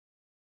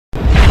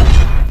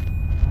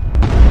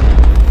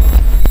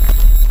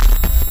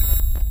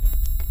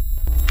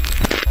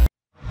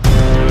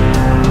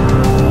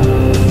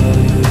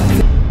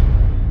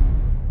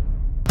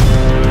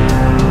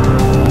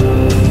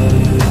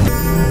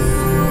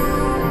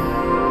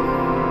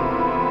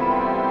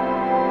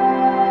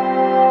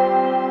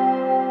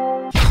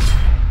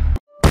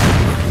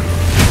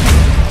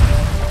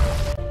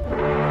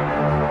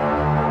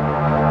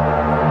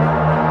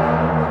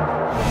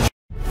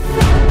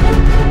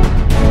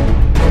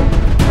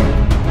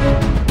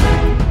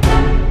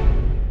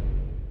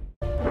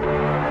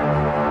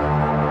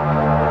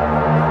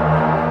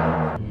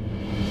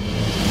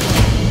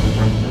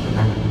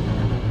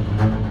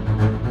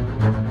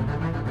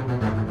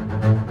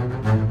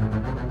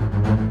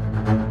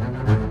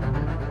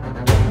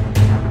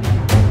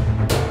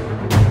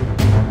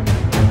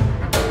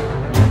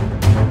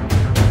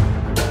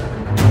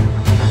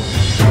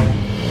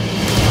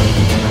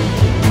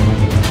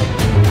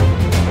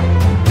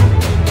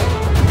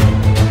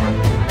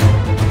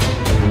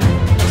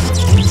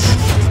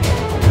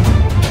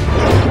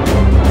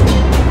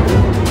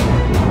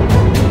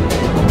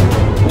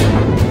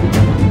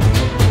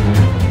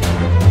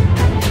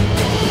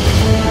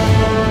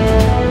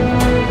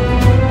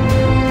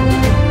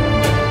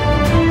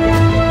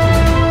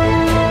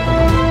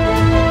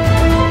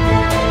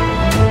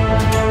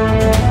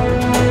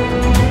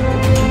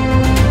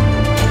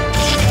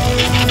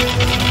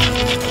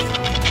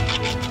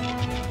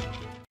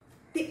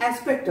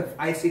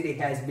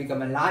has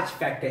become a large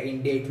factor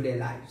in day-to-day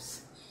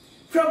lives.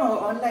 From our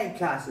online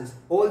classes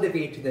all the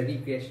way to the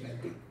recreational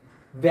thing,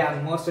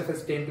 where most of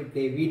us tend to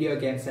play video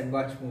games and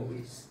watch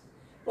movies.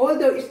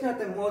 Although it's not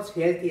the most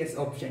healthiest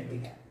option we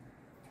have.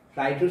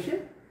 Right,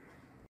 Rushan?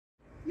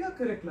 You're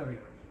correct, Lavina.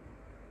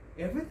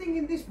 Everything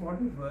in this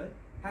modern world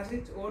has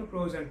its own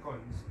pros and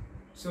cons.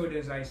 So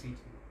does ICT.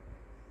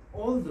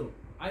 Although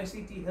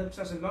ICT helps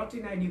us a lot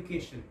in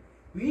education,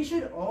 we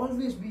should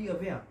always be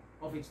aware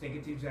of its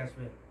negatives as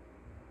well.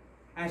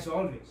 As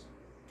always,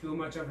 too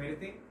much of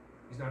anything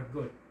is not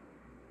good.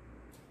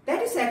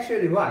 That is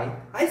actually why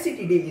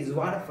ICT Day is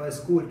one of our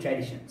school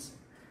traditions.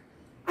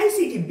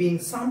 ICT being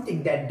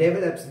something that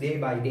develops day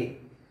by day,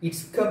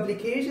 its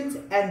complications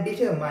and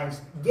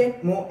determinants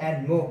get more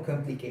and more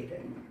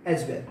complicated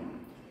as well.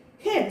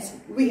 Hence,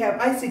 we have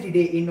ICT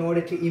Day in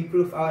order to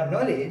improve our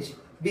knowledge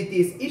with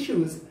these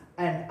issues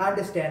and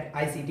understand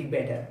ICT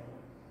better.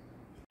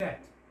 That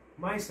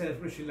myself,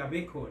 Rishila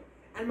Bekor,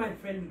 and my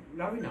friend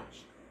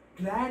Ravinash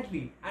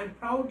gladly and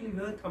proudly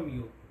welcome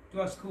you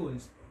to our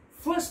school's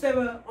first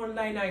ever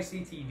online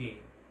ICT Day.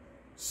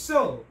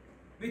 So,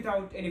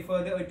 without any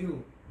further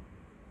ado,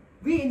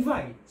 we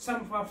invite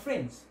some of our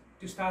friends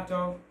to start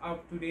off our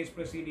today's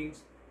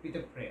proceedings with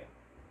a prayer.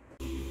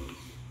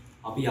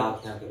 අපි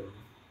ආඥා කරමු.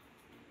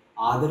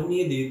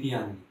 ආදරණීය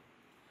දේවපියන්නි,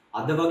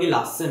 අද වගේ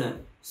ලස්සන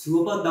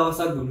සුවපත්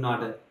දවසක්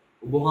දුන්නාට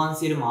ඔබ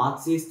වහන්සේට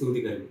මාත්සේ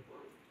ස්තුති කරමි.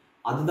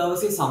 අද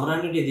දවසේ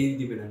සමරන්නට යෙදී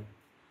තිබෙන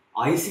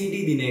ICT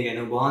දිනය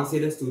ගැන ඔබ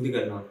වහන්සේට ස්තුති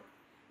කරනවා.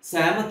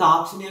 සෑම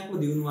තාක්ෂණයක්ම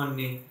දියුණු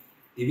වන්නේ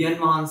දිව්‍යන්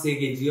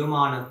වහන්සේගේ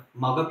ජීවමාන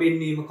මඟ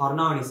පෙන්වීම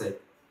කරුණාව නිසායි.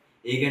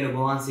 ඒ ගැන ඔබ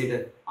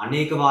වහන්සේට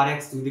අනේක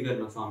වාරයක් ස්තුති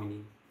කරනවා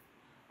ස්වාමිනී.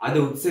 අද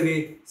උත්සවයේ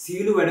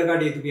සියලු වැඩ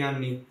කටයුතු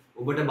පියන්නේ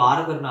ඔබට බාර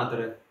කරන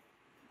අතර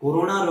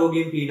කොරෝනා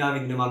රෝගයෙන් පීඩා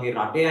විඳින වගේ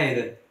රටේ අයද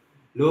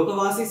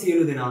ලෝකවාසී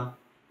සියලු දෙනා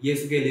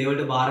යේසුගේ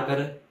ලේවලට බාර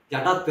කර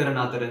යටත් කරන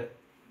අතර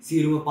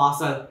සියලුම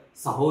පාසල්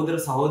සහෝදර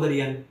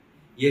සහෝදරියන්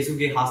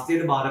යේසුගේ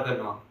හස්තයට බාර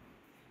කරනවා.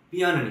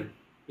 පියාණනි,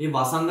 මේ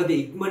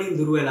වසංගතේ ඉක්මනින්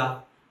දුර වෙලා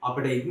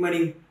අපිට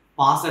ඉක්මනින්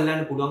පාසල්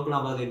යන්න පුළුවන්කම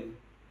ලබා දෙන්න.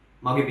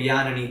 මගේ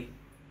පියාණනි,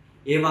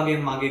 ඒ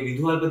වගේම මගේ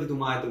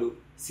විදුහල්පතිතුමා ඇතුළු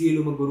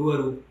සියලුම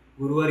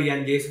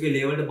ගුරුවරියන් යේසුගේ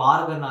ලේවලට බාර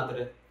කරන අතර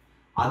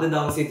අද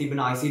දවසේ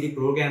තිබෙන ICT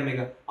ප්‍රෝග්‍රෑම් එක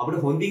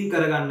අපිට හොඳින්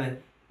කරගන්න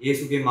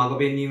යේසුගේ මඟ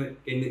පෙන්වීම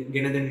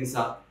ගෙන දෙන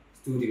නිසා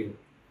ස්තුති වෙනවා.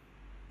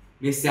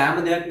 මේ සෑම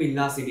දෙයක්ම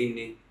ඉල්ලා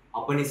සිටින්නේ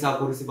අප නිසා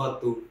කුරුසිපත්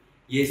වූ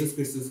යේසුස්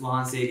ක්‍රිස්තුස්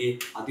වහන්සේගේ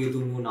අති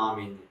උතුම් වූ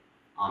නාමයෙන්.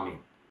 ආමෙන්.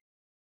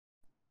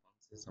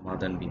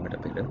 සමාදන් වීමට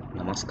පෙර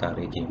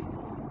নমස්කාරය කියමු.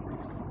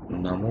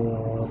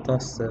 නමෝ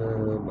තස්ස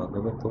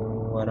භගවතෝ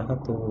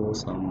අරහතෝ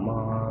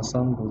සම්මා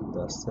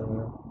සම්බුද්දස්ස.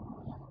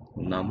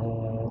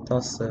 නමෝ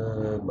තස්ස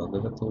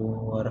භගවතෝ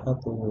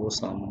අරහතෝ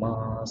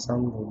සම්මා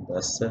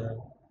සම්බුද්දස්ස.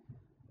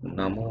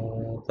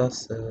 නමෝ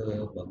තස්ස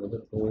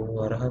භගවතෝ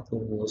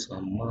අරහතෝ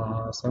සම්මා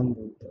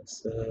සම්බුද්දස්ස.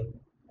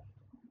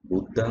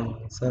 බුද්ධං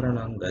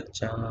සරණං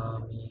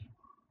ගච්ඡාමි.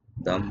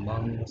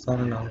 ධම්මං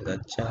සරණං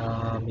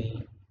ගච්ඡාමි.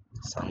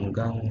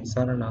 සංඝං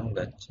සරණං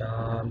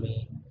ගච්ඡාමි.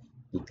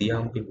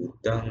 ဒ ුතියම්පි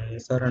බුද්ධං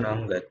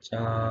සරණං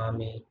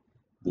ගච්ඡාමි.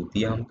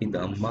 ဒ ුතියම්පි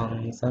ධම්මං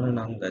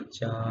සරණං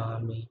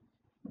ගච්ඡාමි.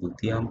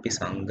 ဒ ුතියම්පි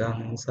සංඝං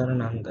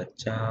සරණං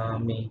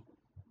ගච්ඡාමි.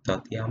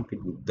 තතියම්පි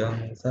බුද්ධං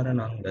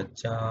සරණං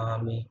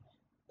ගච්ඡාමි.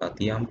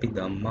 තතියම්පි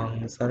ධම්මං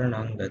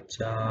සරණං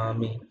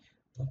ගච්ඡාමි.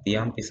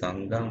 තතියම්පි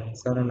සංඝං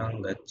සරණං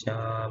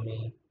ගච්ඡාමි.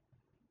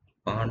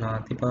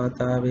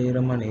 පාණාතිපාතා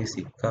වේරමණී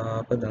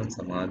සික්ඛාපදං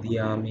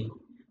සමාදියාමි.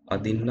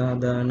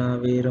 අදින්නාදාන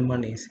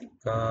වේරමණී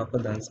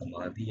සික්ඛාපදං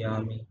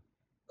සමාදියාමි.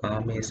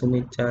 කාමේසු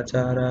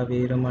මිච්ඡාචාරා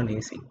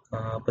වේරමණී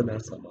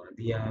සික්ඛාපදං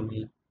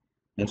සමාදියාමි.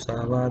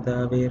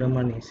 මුසාවාදා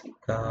වේරමණී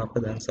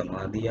සික්ඛාපදං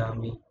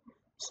සමාදියාමි.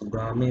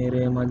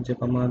 සුරාමේරය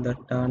මජ්ජපමා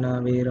දට්ඨානා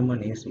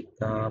වේරමණී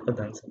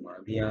සික්ඛාපදං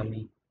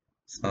සමාදියාමි.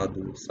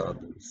 සාදු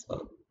සාදු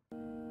සාදු.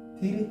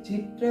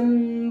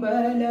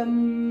 திருச்சிற்றம்பலம்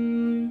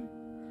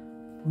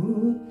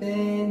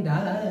பூத்தேந்தாயன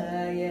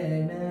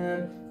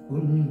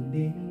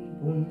குண்டின்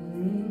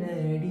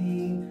புன்னடி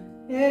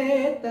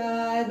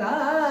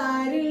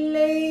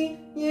ஏத்தாதாரில்லை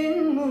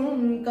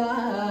என்னும்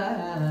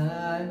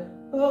கால்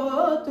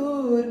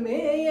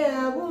ஓதூர்மேய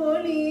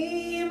ஒளி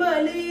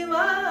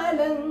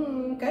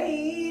மலிவாலங்கை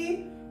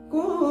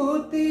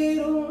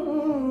கூத்திரும்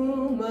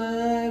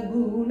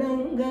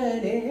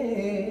குணங்களே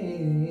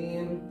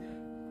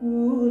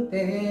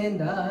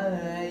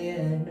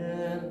பூத்தேந்தாயன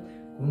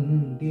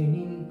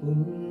குண்டினின்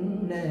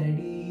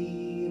புன்னடி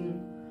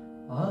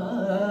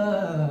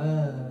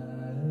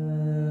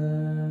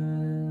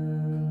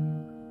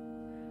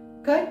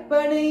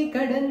கற்பனை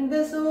கடந்த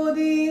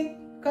சோதி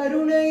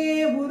கருணையே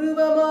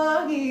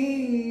உருவமாகி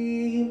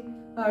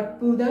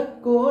அற்புத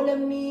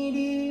கோலம்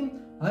நீடி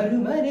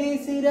அருமறை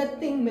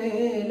சிரத்தின்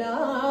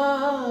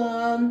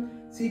மேலாம்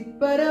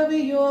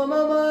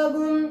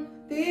சிற்பரவியோமமாகும்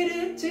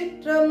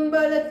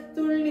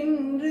திருச்சிற்றம்பலத்துள்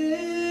நின்று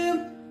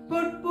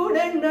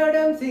பொற்புடன்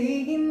நடம்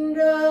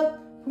செய்கின்றார்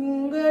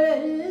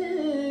பூங்கழல்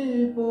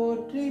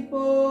போற்றி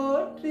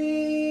போற்றி.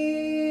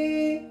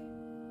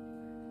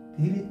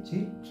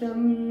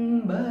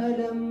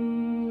 திருச்சிற்றம்பலம்.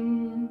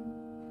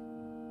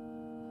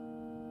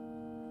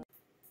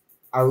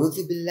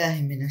 أعوذ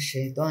بالله من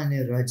الشيطان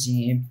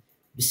الرجيم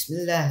بسم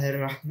الله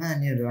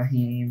الرحمن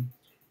الرحيم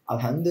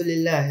الحمد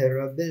لله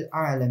رب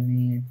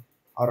العالمين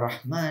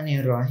الرحمن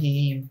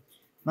الرحيم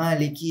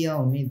مالك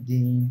يوم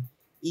الدين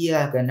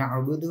إياك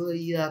نعبد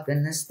وإياك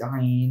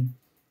نستعين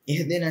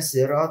اهدنا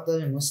الصراط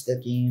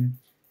المستقيم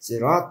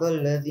صراط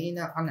الذين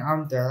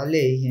أنعمت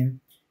عليهم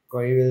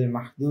غير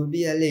المحضوب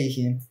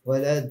عليهم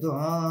ولا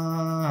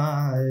الضالين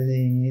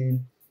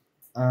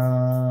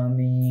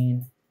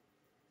آمين.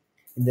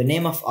 In the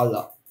name of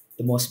Allah,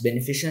 the most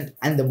beneficent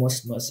and the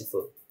most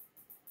merciful.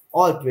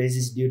 All praise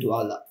is due to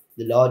Allah,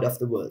 the Lord of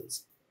the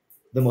worlds,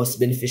 the most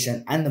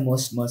beneficent and the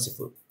most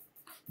merciful,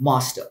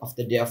 Master of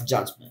the Day of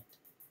Judgment.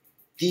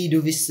 Thee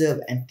do we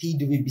serve and Thee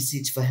do we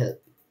beseech for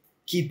help.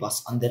 Keep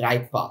us on the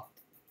right path,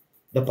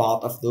 the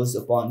path of those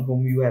upon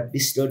whom you have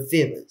bestowed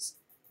favors,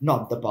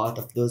 not the path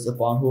of those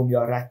upon whom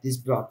your wrath is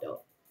brought down,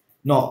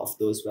 nor of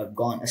those who have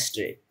gone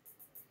astray.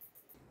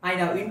 I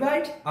now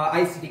invite our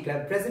ICT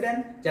Club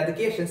President,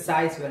 Jadakeshan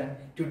Saiswaran,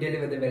 to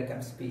deliver the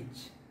welcome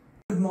speech.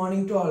 Good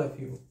morning to all of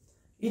you.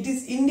 It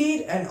is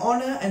indeed an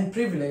honor and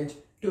privilege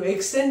to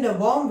extend a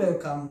warm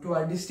welcome to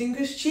our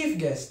distinguished chief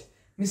guest,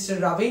 Mr.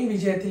 Ravin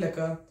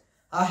Vijayathilaka,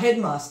 our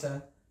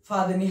headmaster,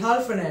 Father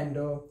Nihal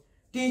Fernando,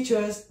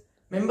 teachers,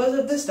 members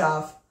of the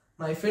staff,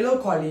 my fellow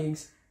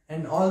colleagues,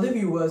 and all the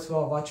viewers who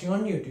are watching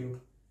on YouTube.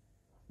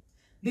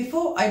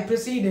 Before I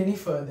proceed any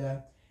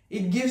further,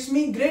 it gives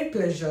me great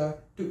pleasure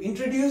to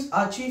introduce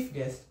our chief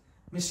guest,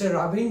 Mr.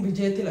 Ravin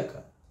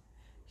Vijayathilaka.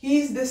 He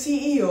is the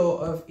CEO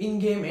of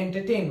In-Game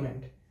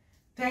Entertainment.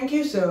 Thank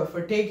you, sir,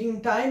 for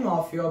taking time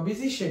off your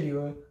busy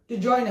schedule to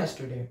join us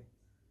today.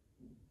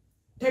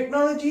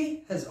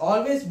 Technology has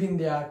always been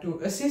there to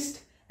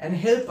assist and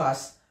help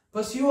us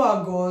pursue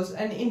our goals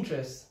and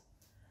interests.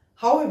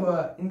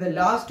 However, in the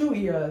last 2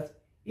 years,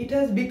 it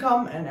has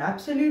become an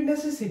absolute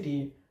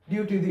necessity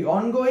due to the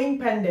ongoing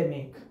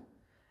pandemic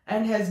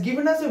and has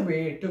given us a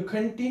way to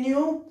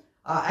continue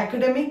our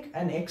academic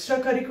and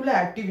extracurricular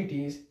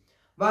activities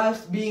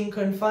whilst being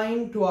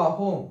confined to our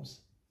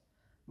homes.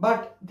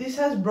 But this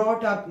has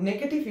brought up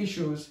negative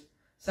issues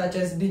such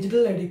as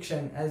digital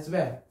addiction as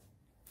well.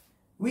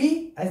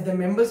 We, as the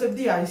members of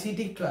the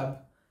ICT Club,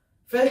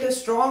 felt a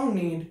strong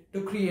need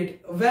to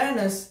create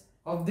awareness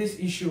of this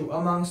issue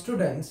among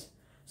students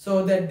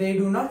so that they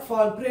do not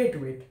fall prey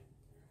to it.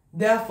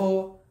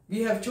 Therefore,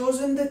 we have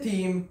chosen the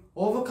theme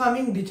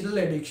Overcoming Digital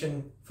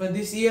Addiction for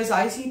this year's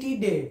ICT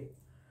Day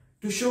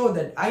to show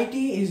that IT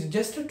is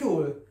just a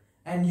tool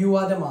and you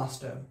are the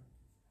master.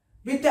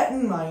 With that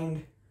in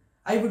mind,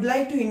 I would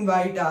like to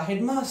invite our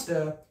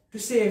headmaster to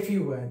say a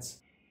few words.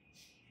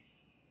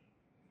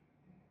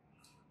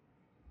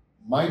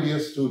 My dear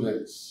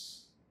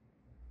students,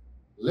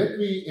 let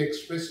me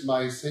express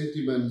my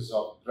sentiments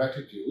of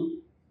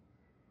gratitude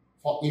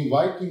for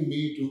inviting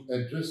me to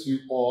address you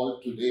all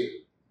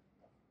today.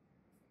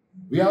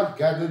 We are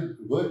gathered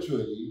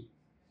virtually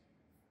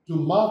to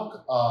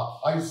mark our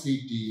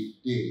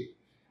ICT Day.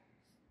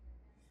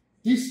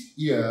 This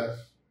year,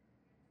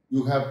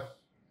 you have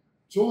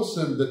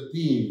chosen the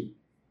theme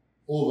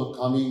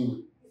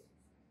Overcoming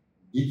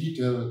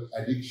Digital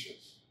Addiction.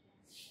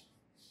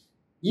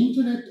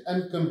 Internet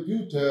and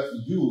computer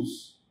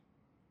use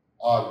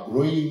are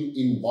growing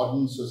in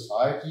modern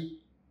society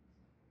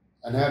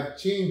and have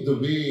changed the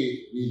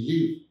way we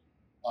live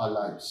our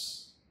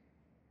lives.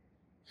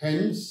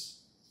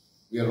 Hence,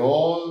 we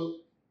all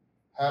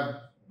have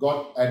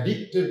got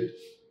addicted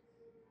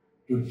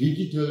to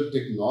digital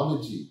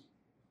technology.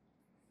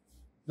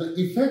 The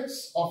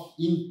effects of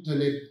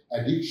internet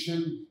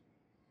addiction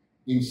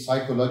in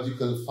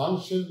psychological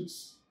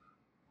functions,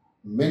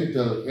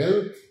 mental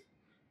health,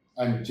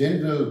 and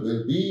general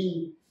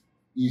well-being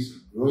is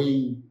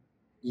growing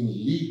in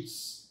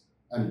leaps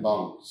and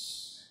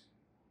bounds.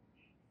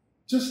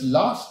 Just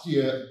last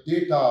year,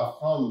 data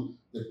from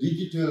the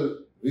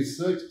Digital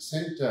Research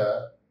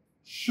Center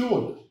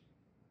showed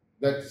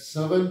that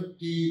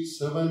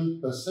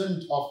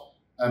 77% of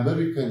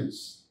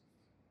Americans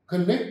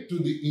connect to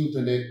the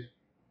internet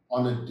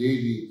on a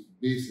daily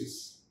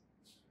basis.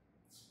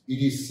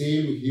 It is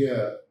same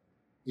here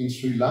in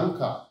Sri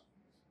Lanka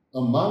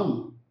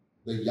among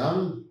the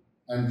young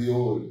and the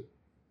old.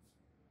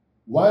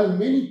 While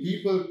many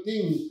people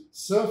think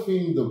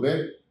surfing the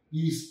web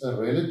is a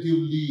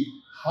relatively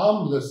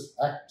harmless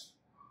act,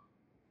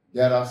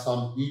 there are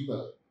some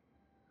people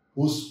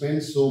who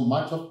spend so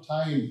much of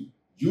time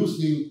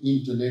using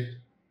internet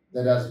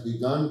that has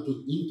begun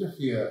to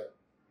interfere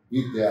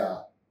with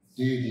their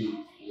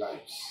daily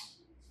lives.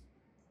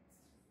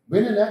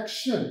 When an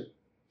action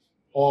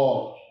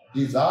or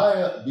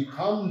desire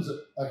becomes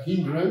a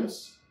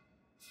hindrance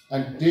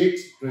and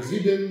takes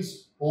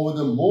precedence over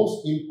the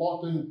most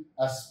important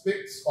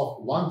aspects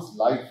of one's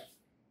life,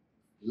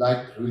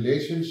 like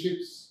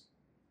relationships,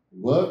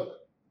 work,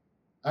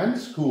 and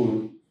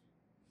school,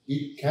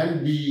 it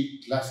can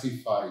be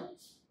classified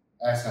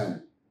as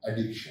an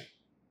addiction.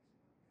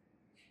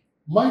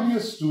 My dear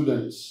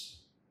students,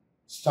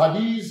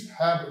 studies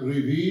have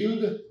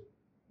revealed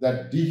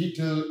that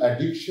digital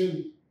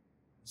addiction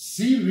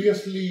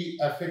seriously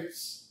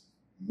affects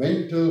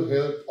mental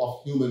health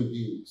of human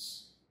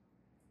beings.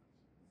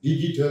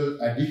 Digital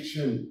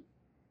addiction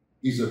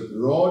is a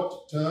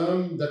broad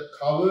term that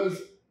covers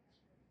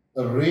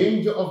a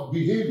range of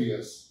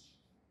behaviors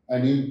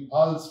and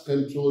impulse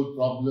control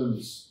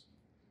problems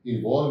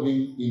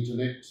involving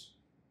internet,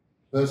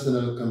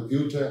 personal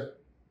computer,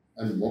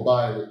 and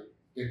mobile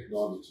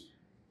technology.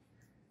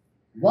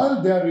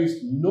 While there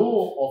is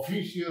no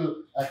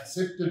official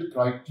accepted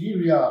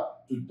criteria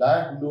to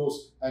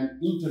diagnose an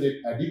internet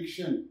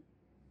addiction,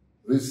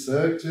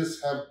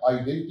 researchers have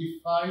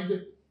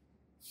identified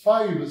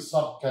 5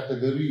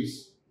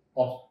 subcategories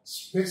of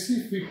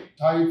specific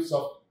types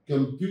of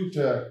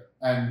computer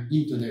and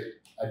internet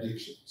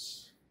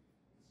addictions.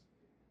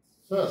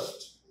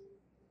 First,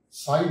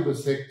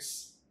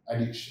 cybersex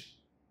addiction.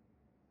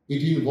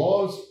 It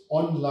involves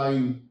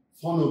online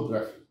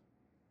pornography.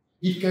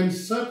 It can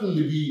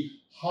certainly be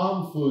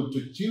harmful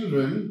to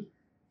children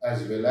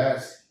as well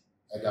as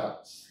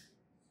adults.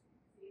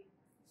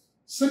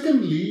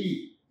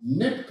 Secondly,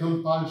 net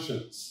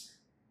compulsions.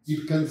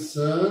 It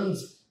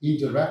concerns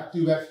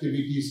interactive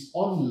activities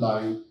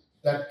online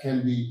that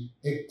can be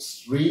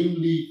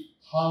extremely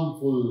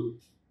harmful,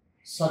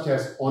 such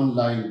as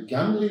online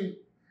gambling,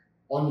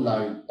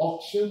 online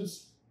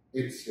auctions,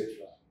 etc.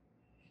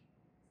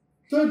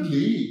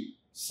 Thirdly,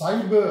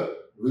 cyber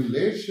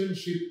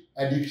relationship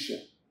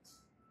addiction.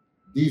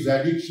 These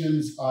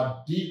addictions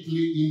are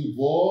deeply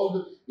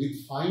involved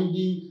with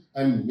finding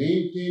and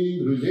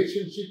maintaining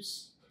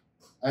relationships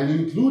and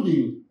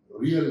including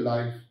real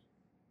life,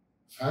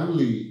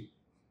 family,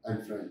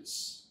 and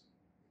friends.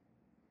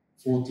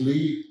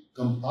 Fourthly,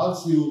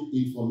 compulsive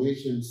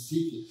information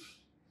seeking.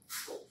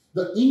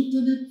 The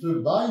internet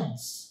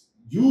provides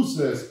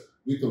users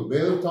with a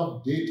wealth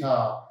of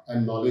data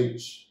and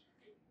knowledge.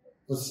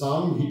 For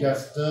some, it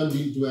has turned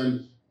into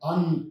an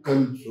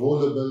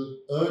uncontrollable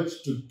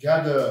urge to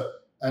gather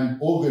and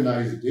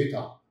organize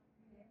data,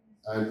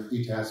 and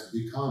it has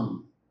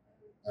become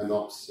an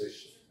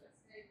obsession.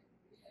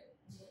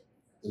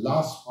 The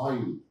last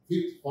point,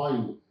 fifth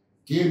point,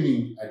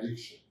 gaming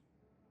addiction.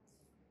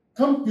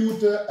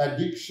 Computer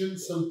addiction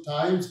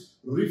sometimes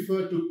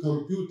refer to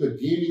computer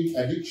gaming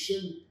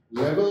addiction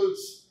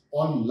levels,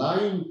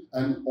 online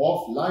and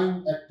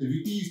offline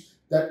activities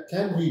that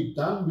can be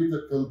done with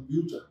a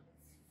computer.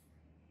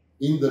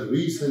 In the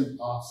recent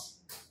past,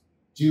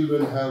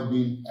 children have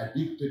been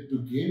addicted to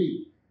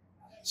gaming,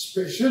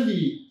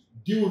 especially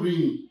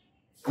during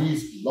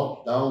these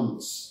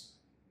lockdowns.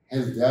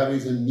 Hence, there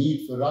is a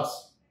need for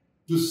us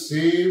to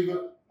save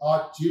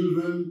our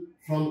children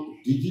from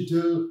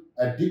digital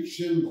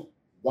addiction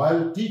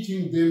while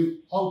teaching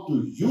them how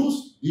to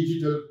use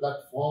digital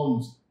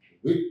platforms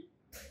with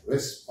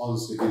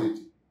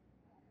responsibility.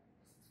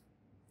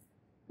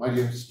 My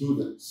dear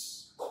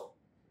students,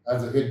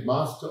 as the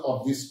headmaster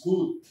of this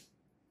school,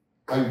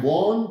 I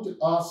want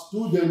our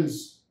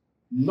students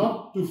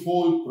not to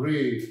fall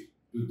prey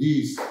to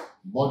these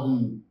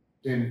modern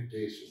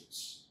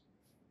temptations.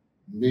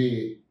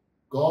 May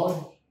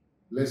God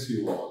bless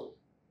you all.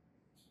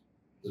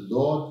 The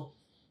Lord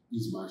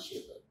is my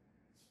shepherd.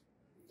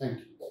 Thank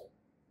you.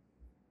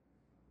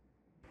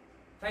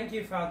 Thank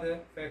you, Father,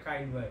 for your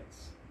kind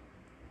words.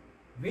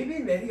 We've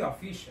been very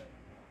official,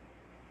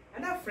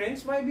 and our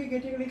friends might be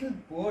getting a little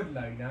bored,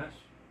 Lavinash.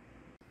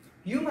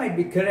 You might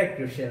be correct,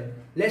 Rochelle.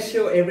 Let's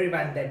show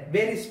everyone that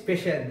very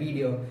special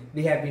video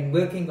we have been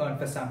working on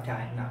for some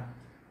time now.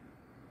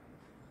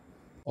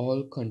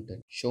 All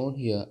content shown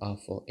here are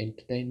for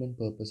entertainment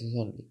purposes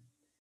only.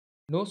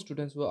 No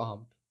students were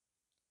armed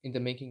in the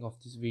making of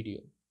this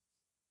video.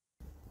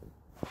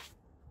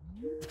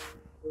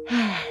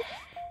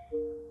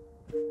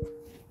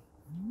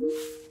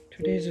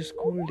 Today is a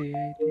school day,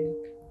 I think.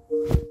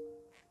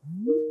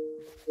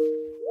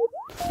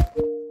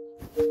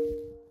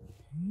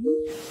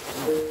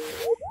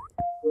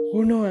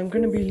 Oh no, I'm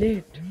gonna be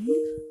late.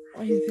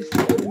 Why is this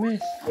such a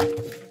mess?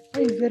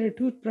 Why is there a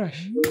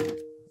toothbrush?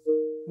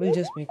 We'll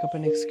just make up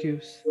an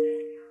excuse.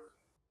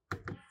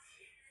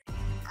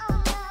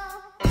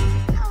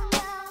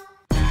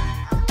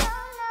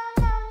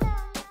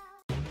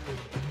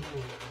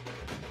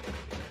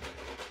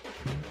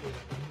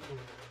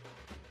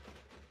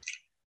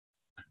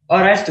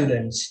 Alright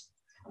students,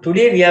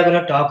 today we are going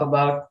to talk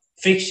about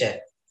friction.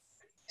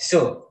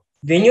 So,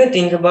 when you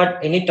think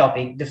about any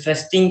topic, the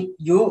first thing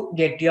you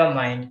get to your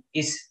mind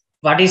is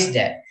what is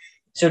that?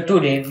 So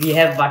today we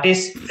have what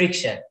is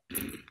friction.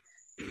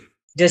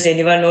 Does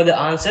anyone know the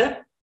answer?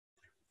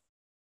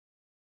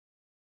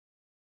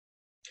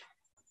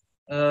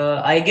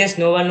 I guess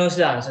no one knows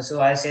the answer, so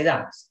I'll say the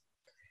answer.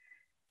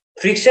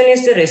 Friction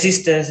is the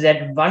resistance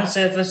that one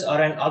surface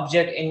or an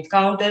object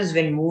encounters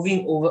when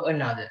moving over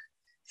another.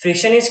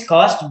 Friction is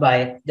caused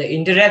by the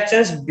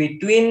interactions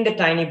between the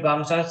tiny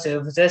bumps on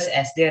surfaces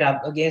as they rub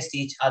against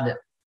each other.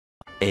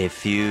 A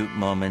few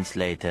moments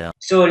later.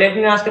 So let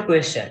me ask a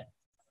question.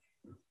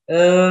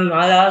 I'll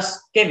ask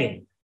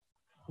Kevin.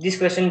 This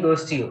question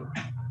goes to you.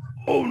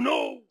 Oh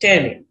no!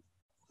 Tell me,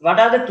 what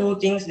are the two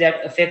things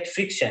that affect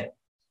friction?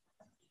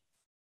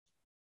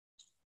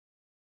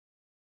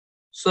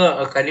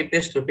 So, can you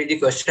please repeat the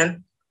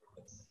question?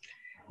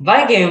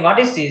 Why game? What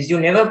is this?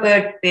 You never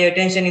pay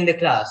attention in the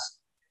class.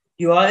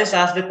 You always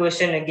ask the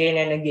question again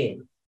and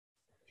again.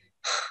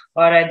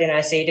 Alright, then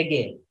I say it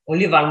again.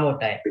 Only one more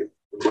time.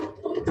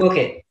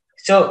 Okay.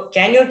 So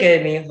can you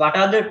tell me what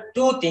are the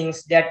two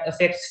things that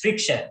affects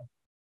friction?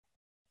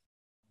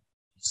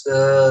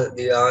 So,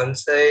 the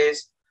answer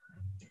is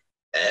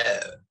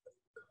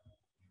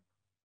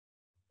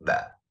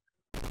that.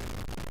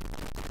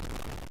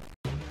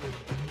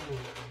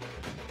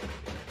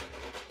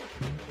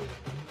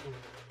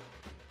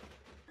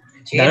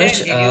 Dhanush,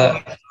 Did you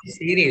watch the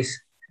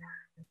series?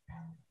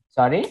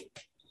 Sorry?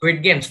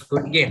 Squid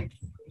Game.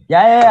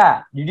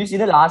 Yeah. Did you see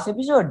the last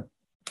episode?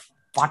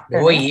 What?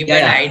 No,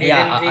 even I didn't see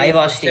I the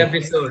watched first it.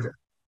 episode.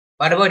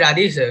 What about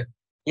Adi, sir?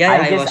 Yeah,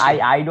 I guess watched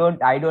it.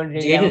 I don't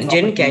really have a proper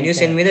Jen, can you TV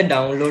send me channel.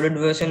 the downloaded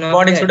version of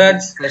Morning, that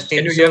students. first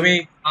Can you episode? hear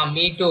me?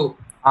 Me too.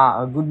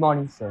 Good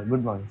morning, sir.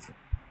 Good morning, sir.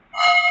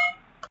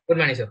 Good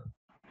morning, sir.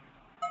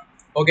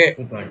 Okay.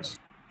 Good morning.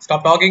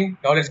 Stop talking.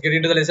 Now let's get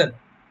into the lesson.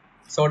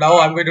 So now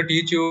I'm going to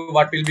teach you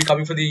what will be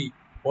coming for the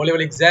O-level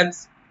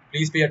exams.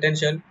 Please pay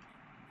attention.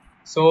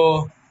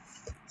 So,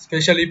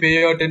 especially pay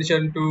your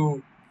attention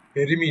to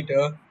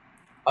perimeter.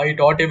 I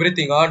taught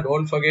everything.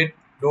 Don't forget.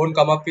 Don't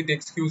come up with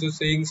excuses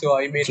saying so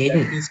I made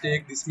that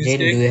mistake, this Jen, mistake.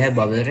 do you have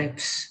bubble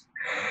wraps?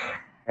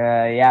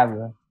 Yeah,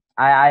 bro.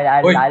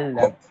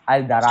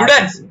 I'll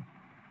Students,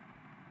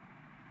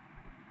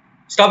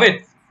 stop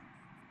it.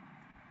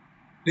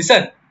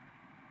 Listen.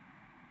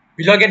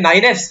 Will you all get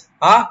 9Fs?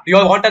 Huh? Do you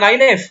all want a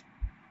 9F?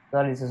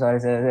 Sorry,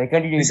 sir.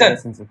 Continue with the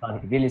lesson, sir. Sorry.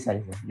 Really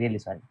sorry, sir. Really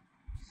sorry.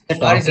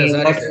 Talking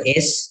about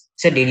S,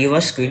 so did you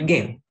watch Squid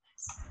Game?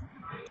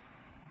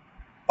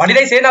 What did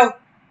I say now?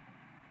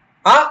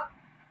 Huh?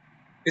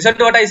 Listen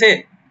to what I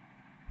say.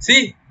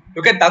 See,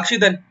 look at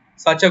Takshidan.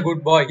 Such a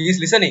good boy. He is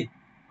listening.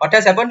 What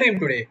has happened to him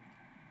today?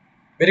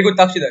 Very good,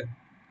 Takshidan.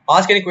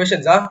 Ask any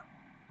questions, huh?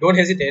 Don't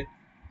hesitate.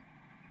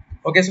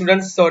 Okay,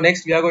 students. So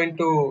next we are going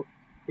to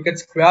look at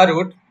square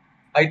root.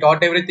 I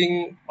taught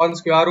everything on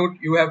square root.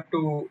 You have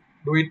to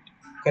do it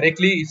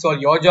correctly. It's all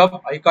your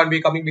job. I can't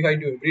be coming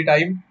behind you every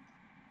time.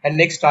 And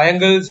next,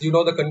 triangles. You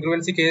know the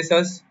congruency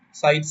cases.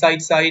 Side,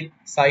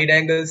 side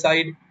angle,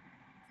 side,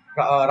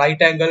 right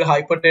angle,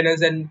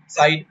 hypotenuse and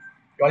side.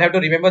 You all have to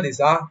remember this.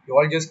 You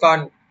all just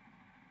can't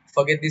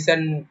forget this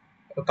and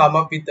come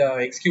up with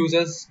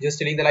excuses. Just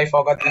telling that I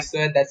forgot this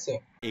and that's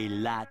it. A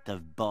lot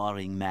of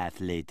boring math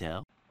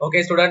later.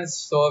 Okay, students.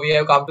 So we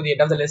have come to the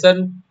end of the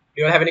lesson.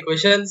 Do you all have any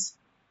questions?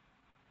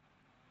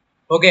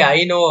 Okay,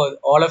 I know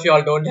all of you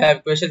all don't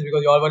have questions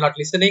because you all were not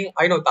listening.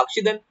 I know.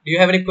 Takshidan, do you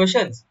have any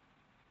questions?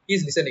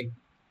 He's listening.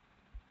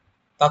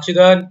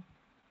 Takshidan,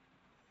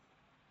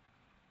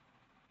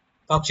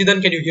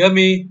 can you hear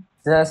me?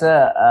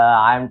 Sir,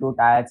 I'm too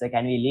tired, sir.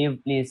 Can we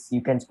leave, please?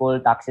 You can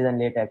scold Takshidan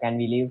later. Can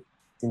we leave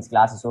since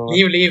class is over?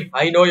 Leave.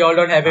 I know you all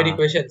don't have any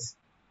questions.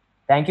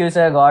 Thank you,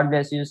 sir. God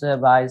bless you, sir.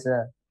 Bye,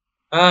 sir.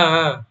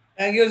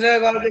 Thank you, sir.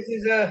 God bless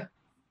you, sir.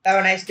 Have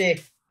a nice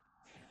day.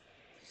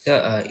 So,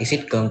 is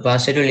it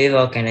compulsory to leave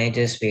or can I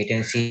just wait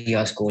and see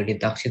your scolded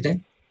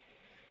Takshidan?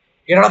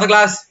 Get out of the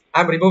class.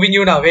 I'm removing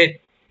you now.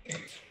 Wait.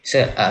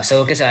 So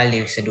okay, so I'll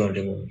leave. So don't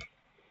remove me.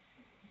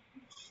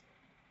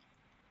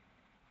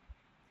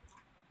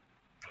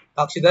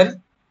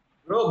 Takshidan?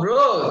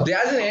 Bro,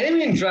 there's an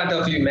enemy in front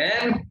of you,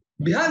 man.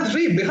 Behind the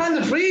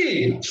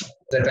tree.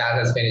 The class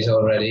has finished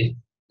already.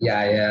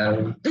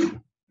 Yeah.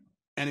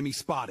 Enemy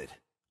spotted.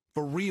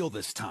 For real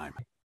this time.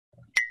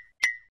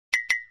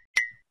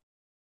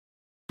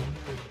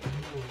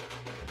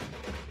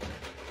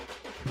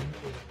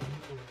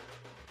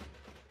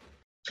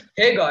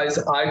 Hey guys,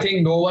 I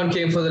think no one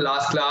came for the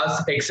last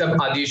class except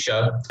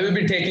Adisha. We'll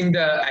be taking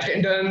the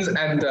attendance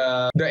and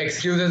the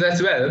excuses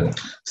as well.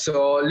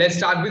 So let's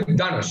start with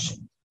Dhanush.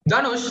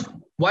 Dhanush,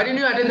 why didn't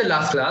you attend the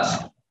last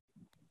class?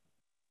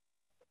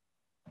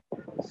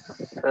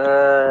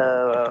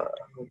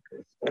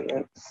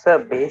 Sir,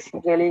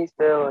 basically,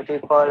 sir, what do you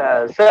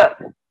call, sir,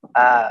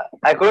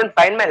 I couldn't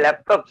find my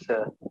laptop,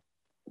 sir.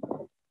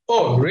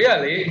 Oh,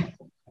 really?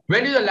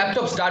 When did the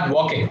laptop start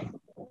working?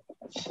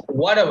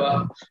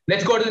 Whatever.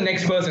 Let's go to the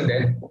next person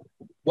then.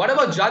 What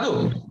about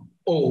Jadu?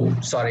 Oh,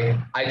 sorry.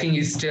 I think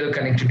he's still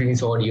connected to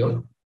his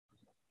audio.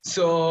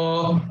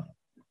 So,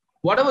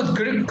 what about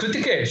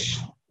Kritikesh?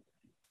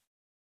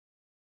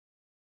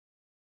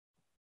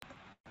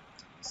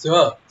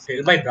 Sir,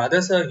 tell my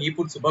brother, sir, he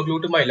put super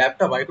glue to my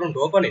laptop. I couldn't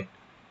open it.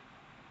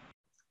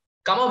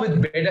 Come up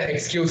with better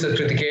excuses,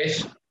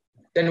 Kritikesh.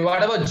 Then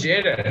what about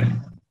Jaden?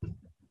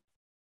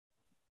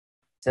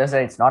 Sir,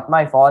 it's not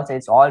my fault.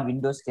 It's all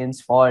Windows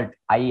 10's fault.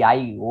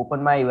 I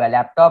opened my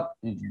laptop.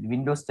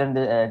 Windows 10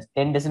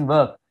 doesn't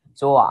work.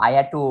 So I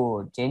had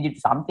to change it to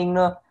something.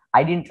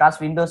 I didn't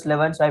trust Windows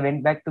 11, so I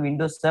went back to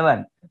Windows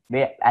 7.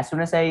 As soon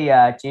as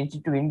I changed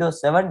it to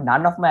Windows 7,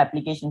 none of my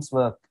applications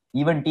worked,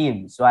 even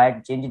Teams. So I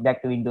had to change it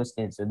back to Windows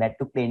 10. So that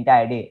took the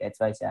entire day.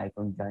 That's why I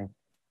couldn't join.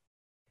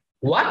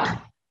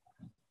 What?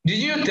 Did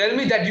you tell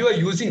me that you are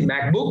using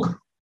MacBook?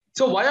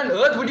 So why on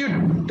earth would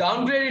you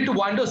downgrade it to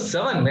Windows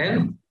 7,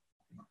 man?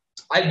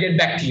 I'll get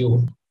back to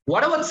you.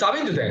 What about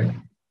Savindu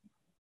then?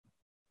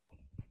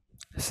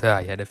 Sir,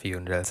 I had a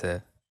funeral,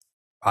 sir.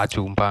 Our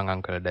Chumpang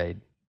uncle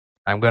died.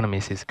 I'm gonna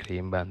miss his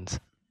cream buns.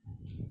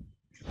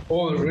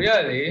 Oh,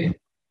 really?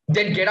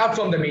 Then get out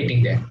from the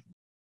meeting then.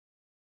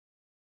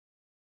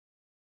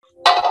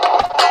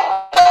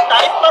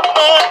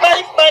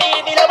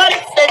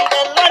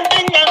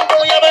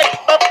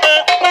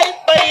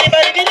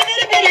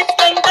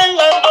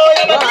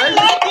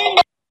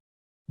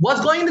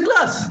 What's going in the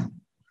class?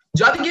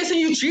 Jadikesan,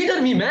 you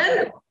cheated me,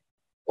 man.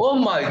 Oh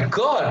my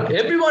god,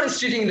 everyone is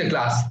cheating in the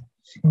class.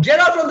 Get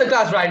out from the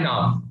class right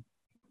now.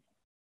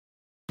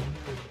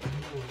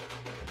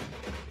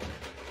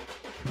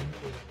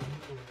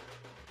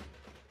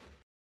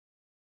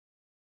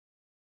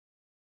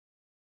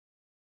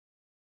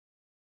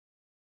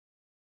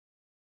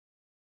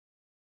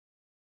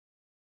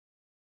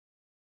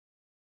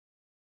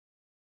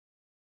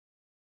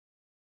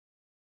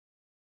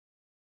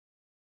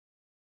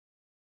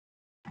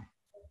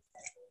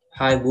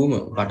 Hi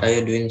Boomer, what are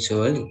you doing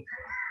so early?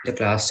 The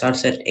class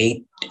starts at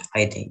 8,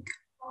 I think.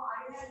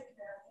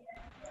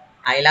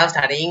 I love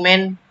studying,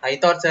 man. I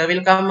thought sir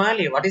will come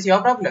early. What is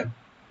your problem?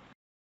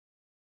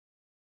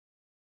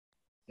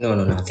 No,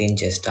 nothing,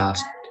 just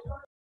asked.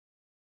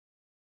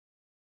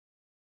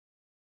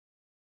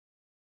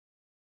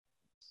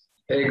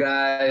 Hey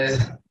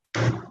guys.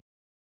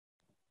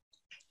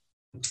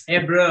 Hey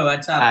bro,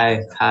 what's up?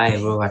 Hi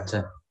bro, what's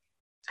up?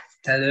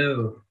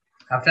 Hello.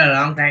 After a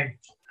long time.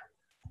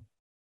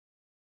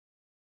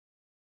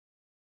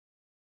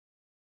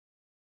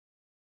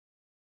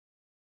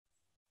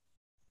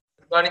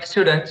 Good morning,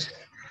 students.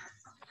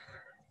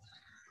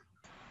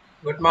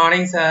 Good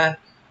morning, sir.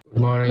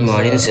 Good morning, Good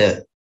morning,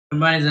 sir. Good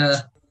morning,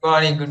 sir.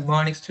 Good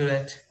morning,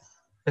 students.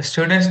 The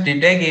students,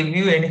 did I give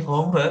you any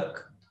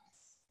homework?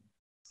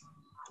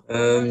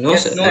 No,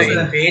 Yes, sir.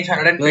 sir. In page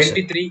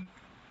 123.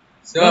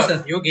 Sir, No,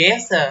 sir. you gave,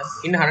 sir.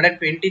 In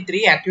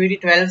 123, activity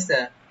 12,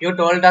 sir. You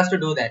told us to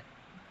do that.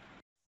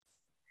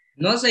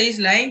 No, sir, he's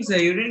lying, sir.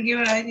 You didn't give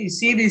anything.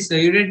 See this, sir.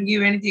 You didn't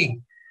give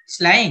anything. It's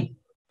lying.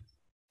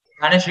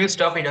 Ganesh, you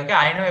stop it, okay?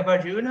 I know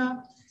about you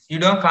now. You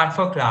don't come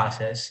for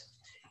classes.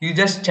 You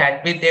just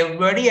chat with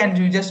everybody and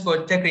you just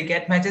watch the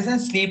cricket matches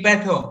and sleep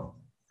at home.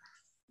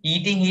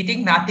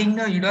 Eating, nothing.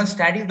 No, you don't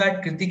study,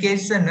 but Kritika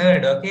is a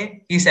nerd,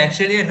 okay? He's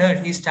actually a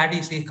nerd. He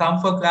studies. He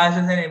comes for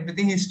classes and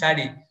everything he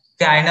studies.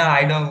 Okay,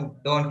 I know,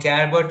 don't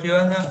care about you.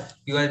 No.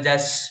 You will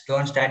just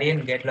don't study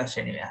and get lost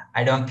anywhere.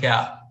 I don't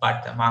care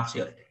about the marks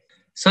you.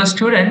 So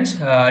students,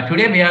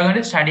 today we are going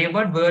to study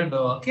about World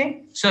War,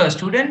 okay? So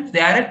students,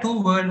 there are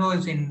two World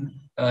Wars in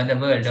the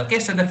world, okay?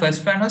 So the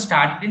first one was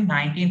started in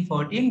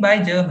 1914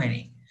 by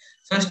Germany.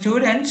 So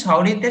students,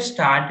 how did that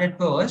started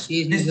was,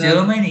 this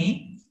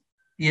Germany,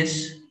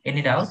 yes,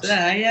 any doubts? Sir,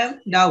 I have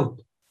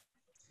doubt.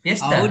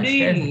 Yes, How Dhanush, do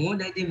you tell me. know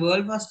that the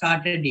world was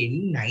started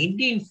in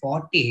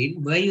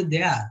 1914? Were you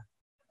there?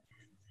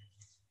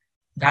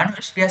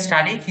 Dhanush, we are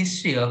studying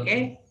history,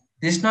 okay?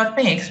 This is not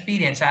my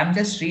experience. I'm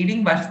just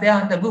reading what's there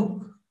on the book.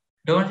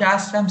 Don't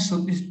ask some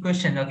stupid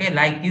question, okay?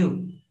 Like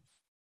you.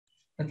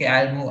 Okay,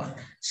 I'll move on.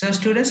 So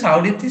students,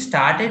 how did this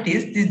started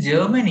is the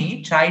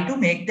Germany tried to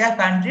make their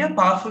country a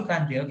powerful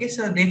country, okay?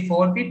 So they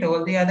fought with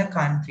all the other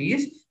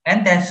countries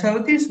and that's how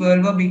this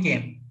World War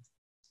became.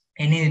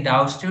 Any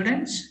doubts,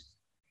 students?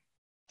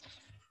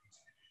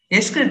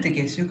 Yes,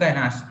 Kritikes, you can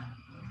ask.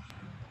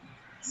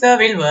 Sir,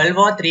 will World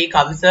War 3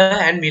 come, sir?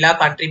 And will our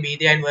country be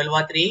there in World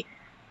War 3?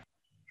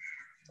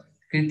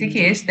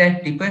 Kritikes,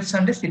 that depends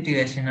on the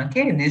situation,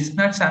 okay? This is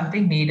not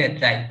something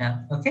needed right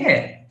now,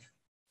 okay?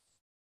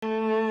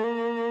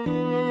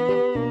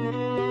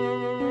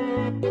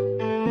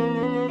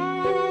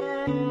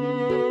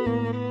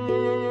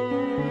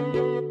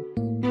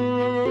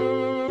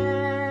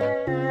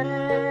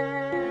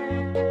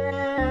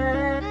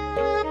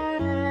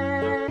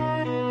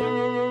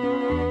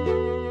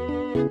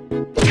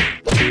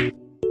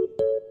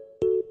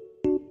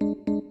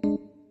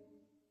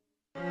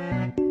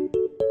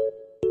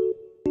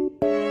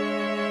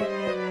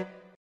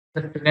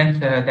 So students,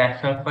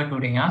 that's all for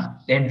today.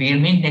 Then we'll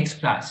meet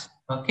next class.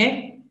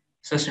 Okay?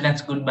 So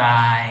students,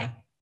 goodbye.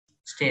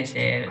 Stay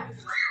safe.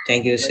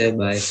 Thank you, sir.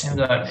 Bye. And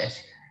God bless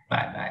you.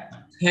 Bye.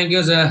 Thank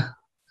you, sir.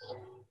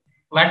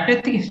 What do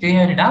you think? Do you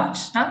have any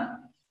doubts? Huh?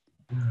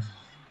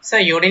 Sir,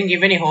 you didn't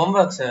give any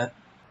homework, sir.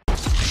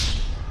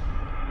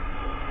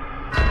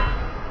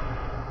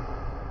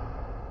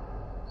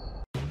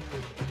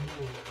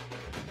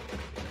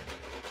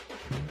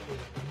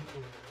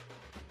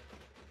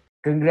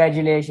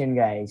 Congratulations,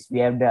 guys.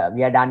 We are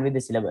done with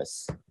the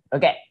syllabus.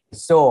 Okay.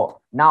 So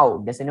now,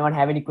 does anyone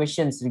have any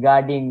questions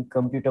regarding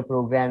computer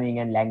programming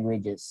and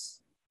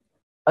languages?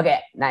 Okay,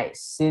 nice.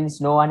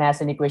 Since no one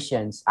has any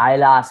questions,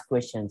 I'll ask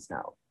questions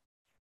now.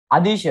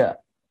 Adisha,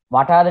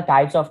 what are the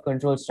types of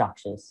control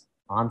structures?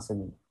 Answer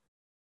me.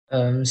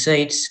 So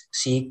it's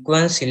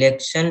sequence,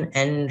 selection,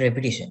 and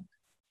repetition.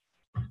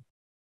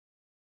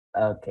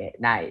 Okay,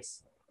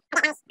 nice.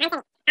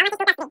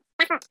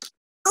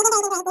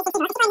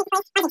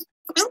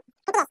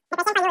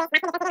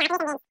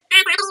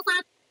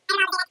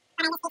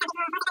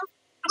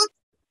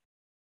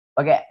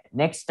 Okay,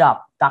 next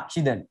up,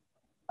 Takshidan.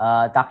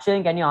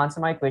 Takshidan, can you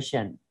answer my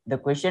question? The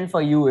question for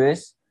you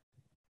is,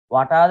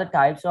 what are the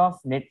types of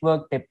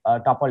network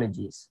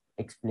topologies?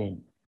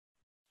 Explain.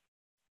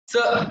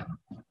 Sir,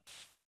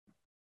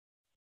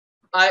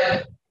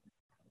 I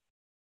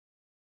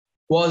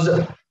was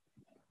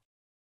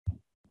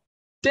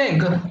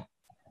think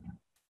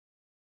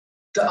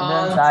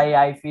Students,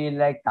 I feel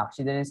like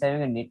Takshidan is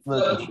having a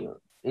network issue.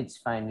 It's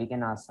fine. We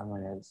can ask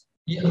someone else.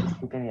 Yeah.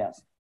 You can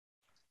ask.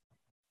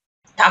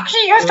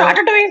 Takshi, you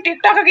started doing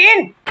TikTok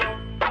again.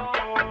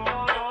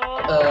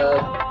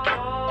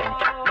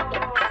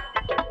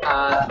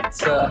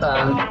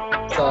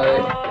 Sorry.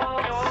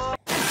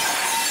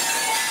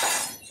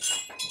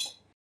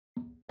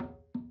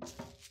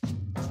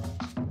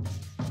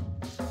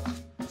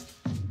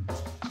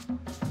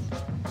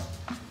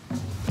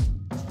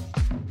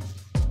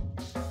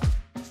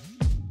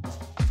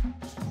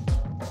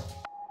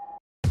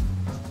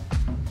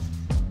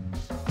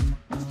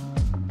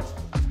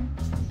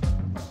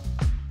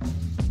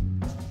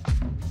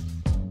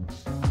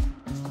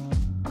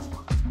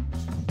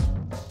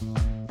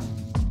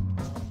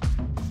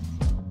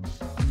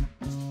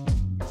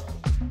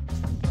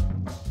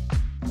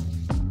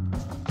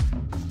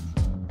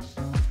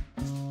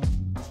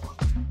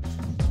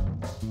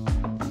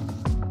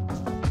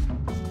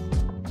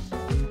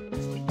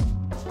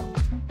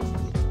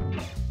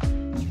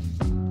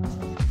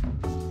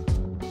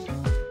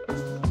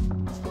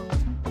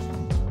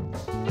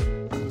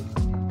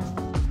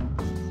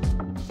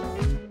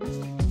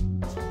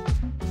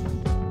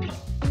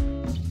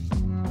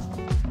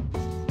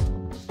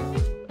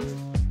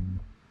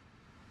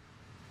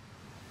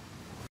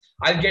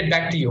 I'll get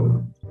back to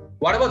you.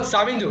 What about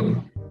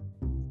Savindu?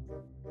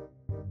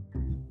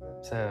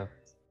 Sir,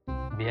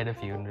 we had a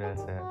funeral,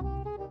 sir.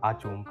 Our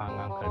Chumpang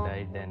uncle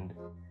died and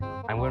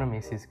I'm gonna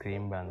miss his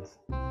cream buns.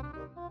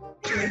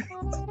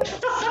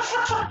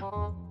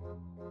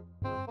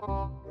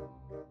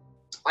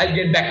 I'll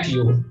get back to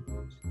you.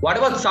 What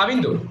about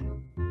Savindu?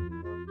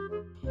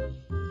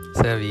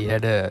 Sir, we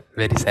had a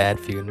very sad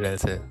funeral,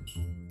 sir.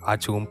 Our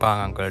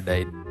Chumpang uncle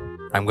died.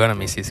 I'm gonna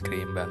miss his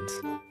cream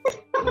buns.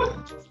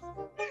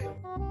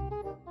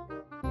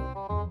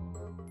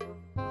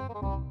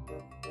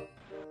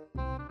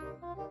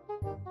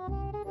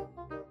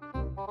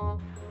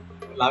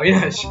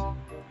 Lavinash.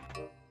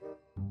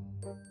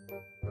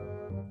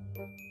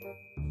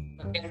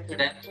 Okay,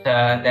 students,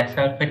 that's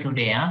all for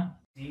today, huh?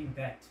 Seeing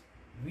that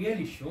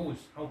really shows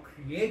how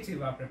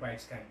creative our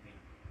preparators can be.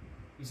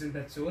 Isn't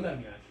that so,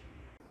 Lavinash?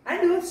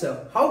 And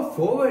also how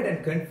forward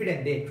and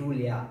confident they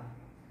truly are.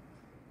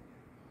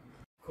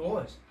 Of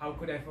course, how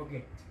could I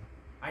forget?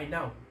 I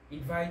now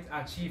invite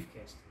our chief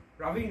guest,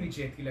 Ravin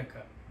Vijay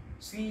Tilaka,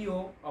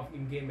 CEO of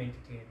In-Game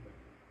Entertainment.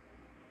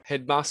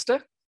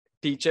 Headmaster,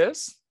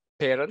 teachers,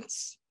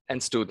 parents,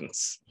 and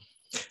students.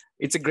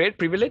 It's a great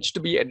privilege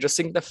to be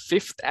addressing the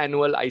 5th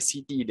annual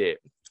ICT Day,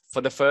 for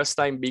the first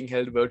time being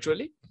held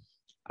virtually.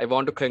 I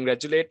want to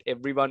congratulate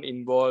everyone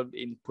involved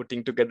in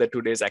putting together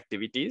today's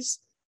activities.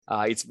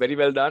 It's very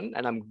well done,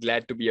 and I'm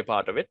glad to be a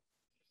part of it.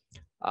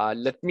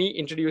 Let me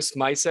introduce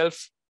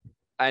myself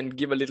and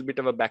give a little bit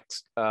of a back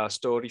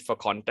story for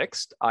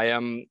context. I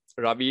am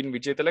Ravin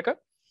Vijaytalaka.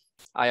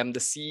 I am the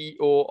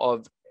CEO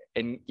of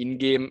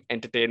In-Game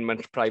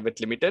Entertainment Private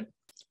Limited.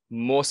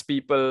 Most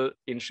people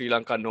in Sri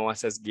Lanka know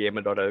us as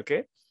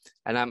Gamer.lk.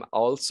 And I'm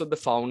also the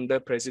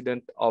founder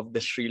president of the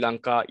Sri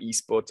Lanka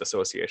Esports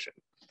Association.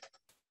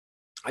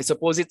 I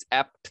suppose it's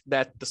apt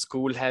that the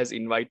school has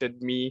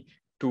invited me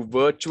to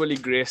virtually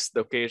grace the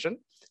occasion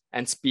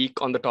and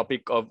speak on the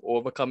topic of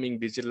overcoming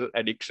digital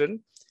addiction.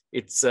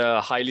 It's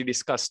a highly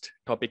discussed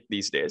topic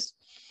these days.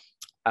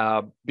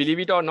 Believe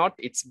it or not,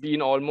 it's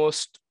been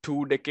almost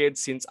 2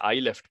 decades since I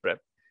left prep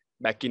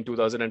back in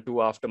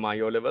 2002 after my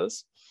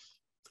O-levels.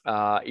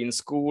 In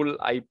school,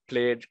 I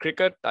played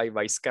cricket. I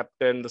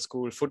vice-captained the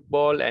school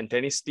football and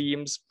tennis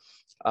teams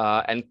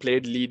and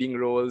played leading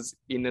roles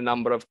in a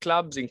number of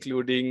clubs,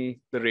 including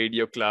the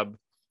Radio Club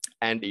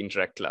and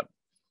Interact Club.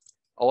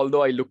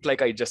 Although I look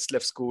like I just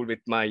left school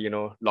with my,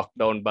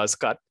 lockdown buzz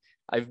cut,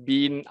 I've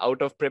been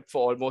out of prep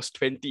for almost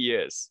 20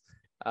 years.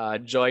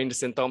 Joined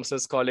St.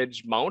 Thomas's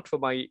College, Mount for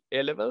my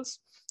A-levels,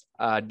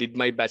 did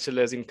my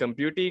bachelor's in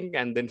computing,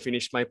 and then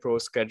finished my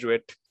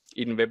postgraduate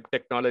in web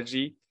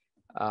technology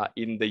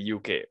in the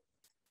UK.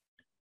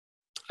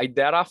 I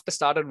thereafter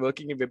started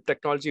working in web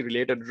technology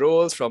related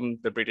roles from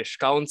the British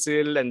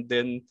Council, and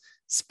then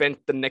spent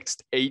the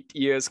next 8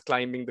 years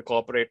climbing the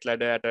corporate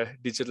ladder at a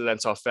digital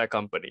and software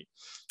company.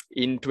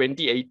 In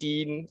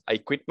 2018, I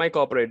quit my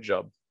corporate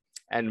job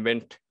and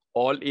went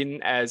all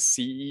in as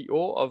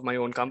CEO of my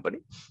own company,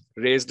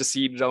 raised a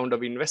seed round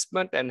of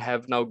investment, and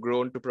have now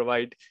grown to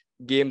provide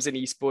games and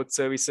esports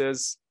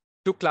services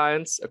to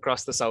clients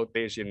across the South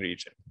Asian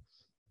region.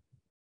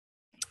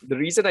 The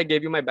reason I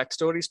gave you my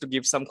backstory is to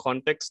give some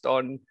context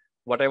on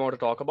what I want to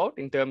talk about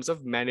in terms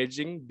of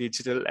managing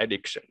digital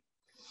addiction.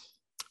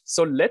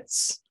 So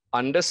let's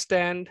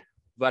understand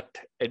what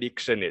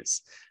addiction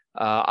is.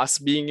 Us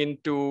being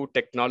into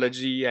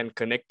technology and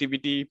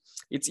connectivity,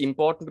 it's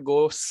important to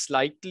go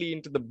slightly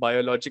into the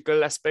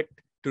biological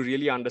aspect to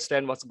really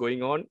understand what's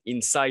going on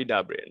inside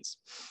our brains.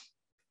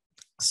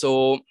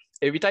 So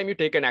every time you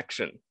take an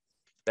action,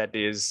 that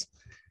is,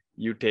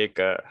 you take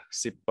a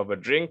sip of a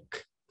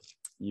drink,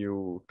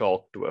 you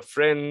talk to a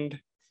friend,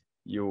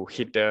 you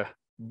hit a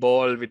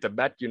ball with a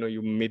bat,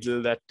 you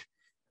middle that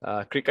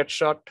cricket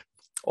shot,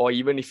 or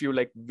even if you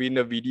like win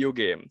a video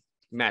game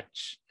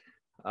match,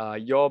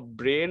 your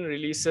brain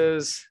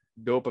releases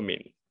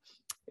dopamine.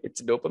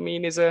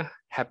 Dopamine is a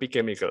happy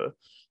chemical.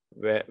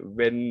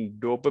 When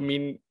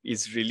dopamine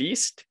is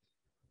released,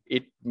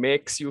 it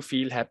makes you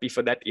feel happy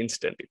for that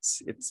instant.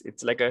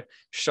 It's like a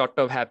shot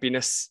of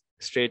happiness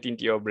straight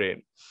into your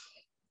brain.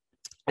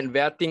 And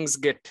where things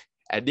get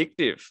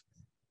addictive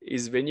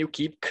is when you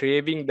keep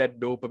craving that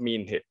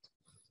dopamine hit,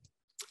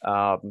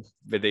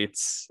 whether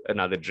it's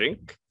another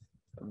drink,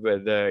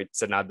 whether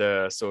it's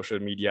another social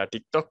media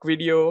TikTok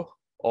video,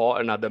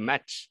 or another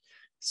match.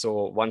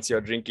 So once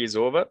your drink is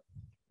over,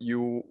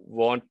 you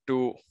want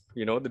to,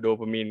 the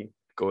dopamine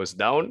goes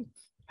down,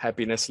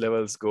 happiness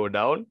levels go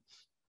down.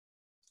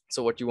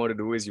 So what you want to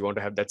do is you want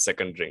to have that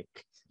second drink,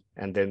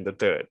 and then the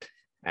third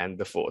and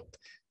the fourth.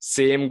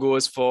 Same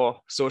goes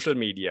for social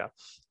media.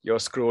 You're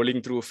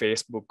scrolling through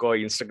Facebook or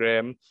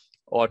Instagram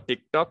or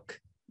TikTok,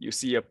 you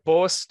see a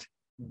post,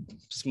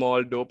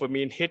 small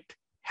dopamine hit,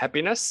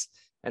 happiness,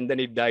 and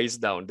then it dies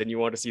down. Then you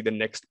want to see the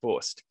next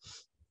post.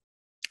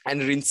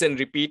 And rinse and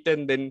repeat,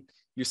 and then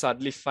you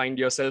suddenly find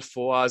yourself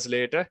 4 hours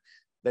later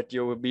that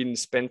you've been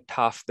spent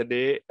half the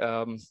day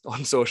on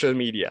social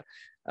media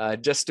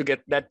just to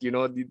get that,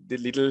 the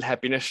little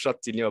happiness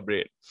shots in your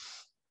brain.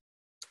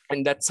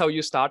 And that's how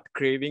you start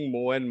craving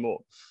more and more.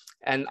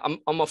 And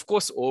I'm of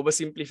course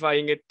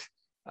oversimplifying it.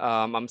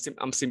 I'm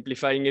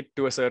simplifying it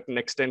to a certain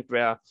extent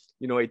where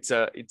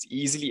it's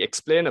easily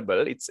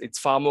explainable. It's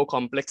far more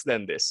complex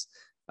than this.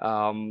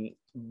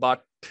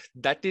 But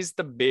that is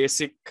the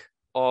basic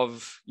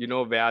of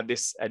where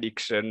this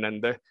addiction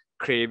and the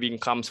craving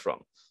comes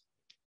from.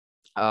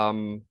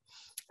 And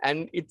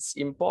it's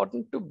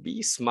important to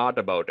be smart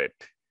about it.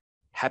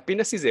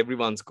 Happiness is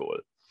everyone's goal,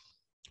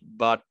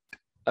 but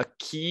a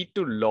key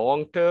to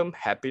long-term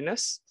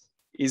happiness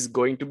is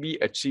going to be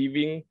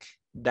achieving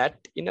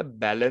that in a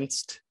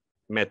balanced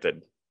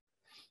method.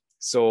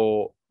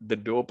 So the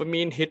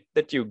dopamine hit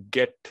that you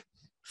get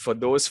for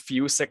those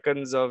few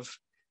seconds of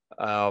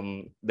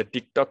the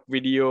TikTok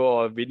video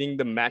or winning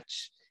the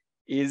match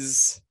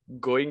is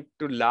going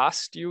to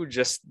last you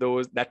just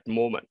that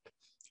moment.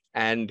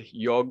 And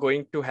you're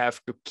going to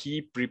have to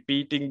keep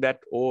repeating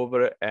that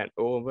over and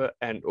over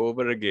and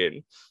over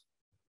again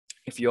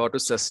if you are to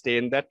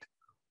sustain that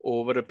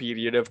over a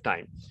period of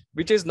time,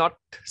 which is not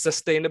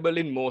sustainable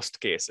in most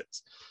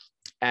cases.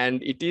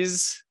 And it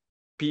is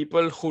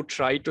people who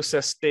try to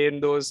sustain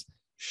those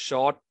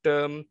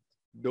short-term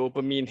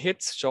dopamine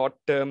hits,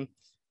 short-term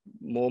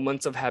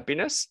moments of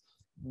happiness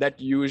that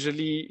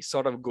usually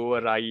sort of go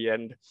awry,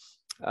 and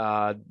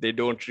they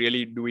don't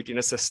really do it in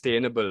a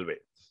sustainable way.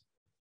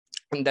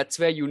 And that's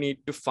where you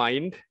need to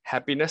find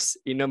happiness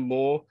in a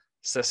more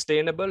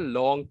sustainable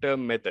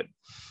long-term method.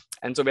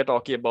 And so we're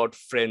talking about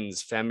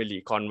friends,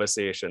 family,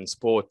 conversation,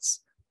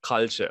 sports,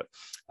 culture.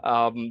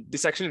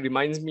 This actually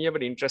reminds me of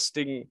an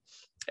interesting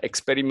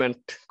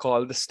experiment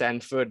called the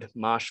Stanford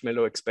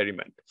Marshmallow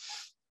Experiment.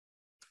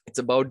 It's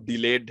about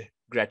delayed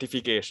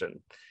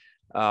gratification.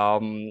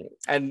 And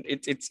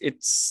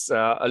it's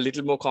a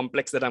little more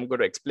complex that I'm going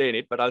to explain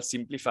it, but I'll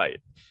simplify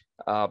it.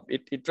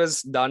 It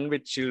was done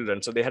with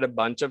children. So they had a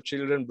bunch of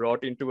children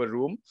brought into a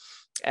room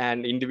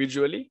and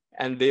individually,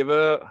 and they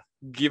were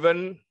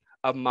given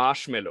a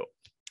marshmallow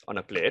on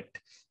a plate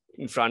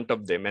in front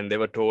of them. And they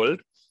were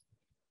told,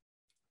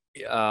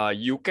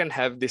 you can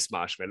have this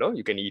marshmallow,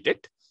 you can eat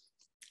it,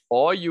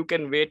 or you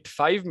can wait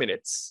 5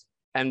 minutes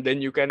and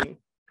then you can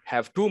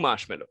have 2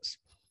 marshmallows.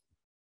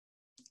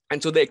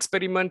 And so the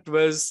experiment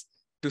was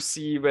to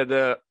see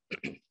whether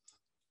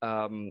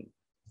the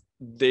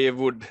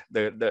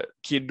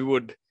kid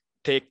would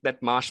take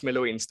that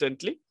marshmallow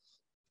instantly,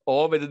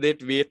 or whether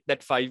they'd wait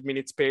that 5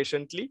 minutes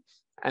patiently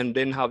and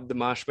then have the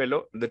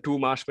 2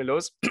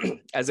 marshmallows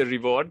as a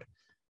reward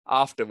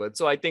afterwards.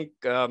 So I think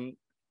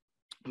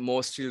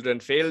most children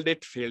failed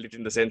it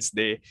in the sense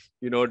they,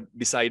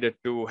 decided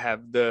to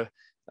have the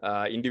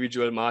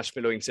individual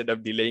marshmallow instead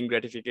of delaying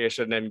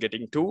gratification and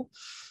getting 2.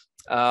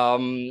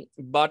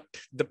 But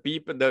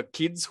the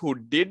kids who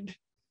did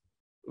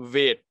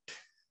wait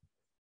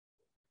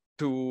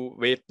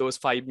those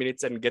 5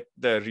 minutes and get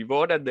the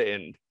reward at the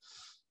end,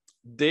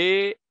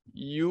 they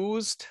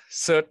used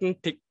certain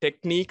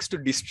techniques to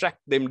distract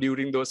them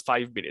during those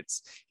 5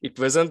 minutes. It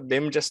wasn't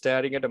them just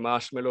staring at a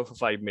marshmallow for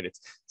 5 minutes.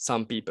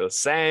 Some people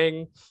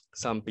sang,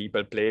 some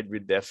people played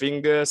with their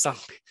fingers,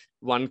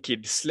 one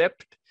kid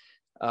slept,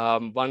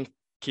 one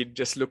kid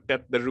just looked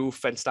at the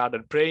roof and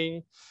started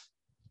praying.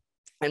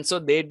 And so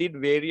they did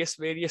various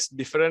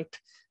different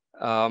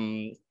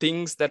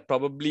things that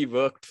probably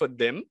worked for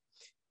them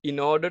in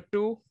order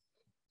to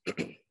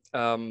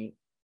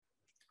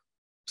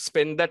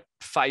spend that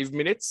 5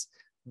 minutes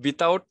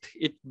without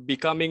it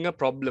becoming a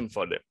problem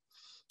for them.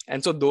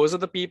 And so those are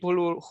the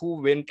people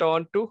who went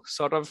on to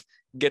sort of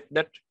get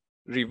that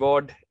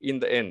reward in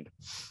the end.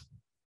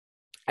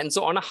 And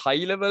so on a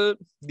high level,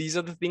 these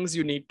are the things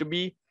you need to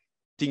be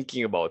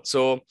thinking about.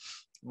 So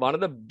one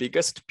of the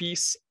biggest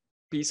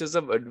pieces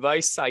of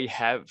advice I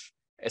have,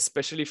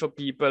 especially for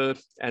people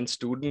and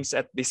students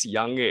at this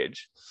young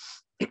age,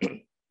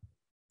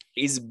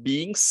 is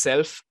being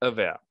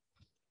self-aware.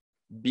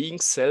 Being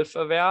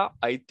self-aware,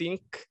 I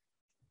think,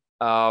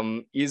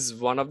 is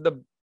one of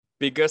the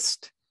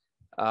biggest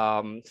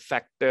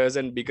factors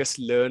and biggest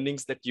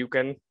learnings that you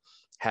can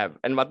have.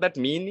 And what that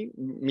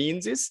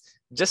means is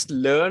just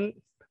learn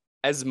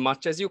as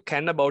much as you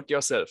can about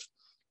yourself,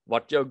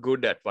 what you're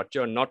good at, what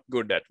you're not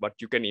good at, what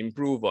you can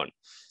improve on,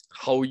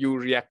 how you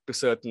react to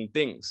certain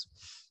things.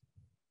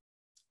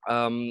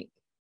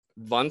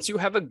 Once you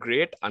have a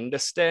great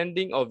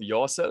understanding of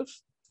yourself,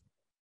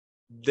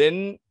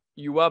 then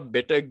you are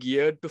better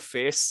geared to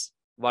face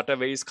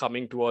whatever is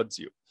coming towards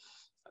you.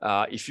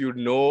 If you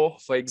know,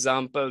 for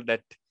example,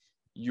 that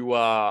you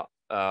are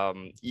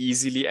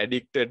easily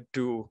addicted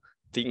to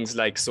things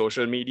like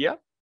social media,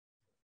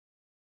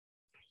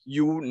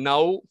 you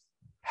now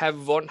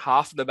have won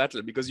half the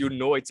battle because you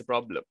know it's a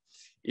problem.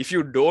 If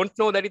you don't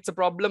know that it's a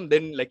problem,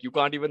 then like you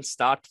can't even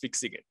start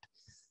fixing it.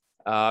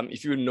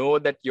 If you know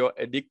that you're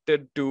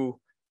addicted to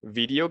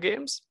video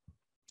games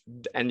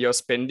and you're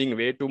spending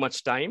way too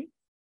much time,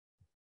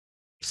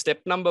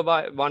 step number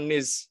one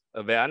is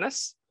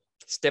awareness.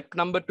 Step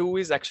number two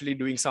is actually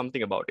doing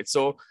something about it.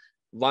 So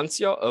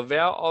once you're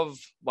aware of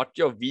what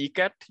you're weak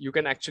at, you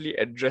can actually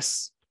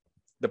address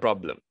the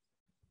problem.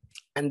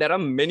 And there are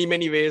many,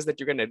 many ways that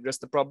you can address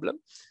the problem.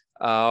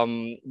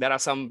 There are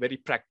some very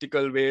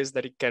practical ways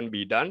that it can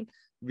be done.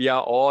 We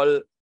are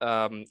all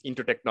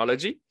into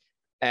technology,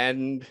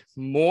 and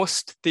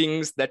most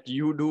things that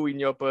you do in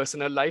your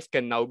personal life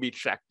can now be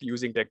tracked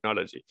using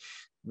technology.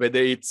 Whether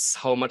it's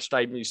how much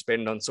time you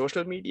spend on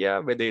social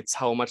media, whether it's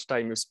how much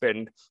time you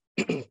spend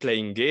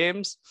playing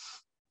games,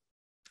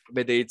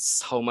 whether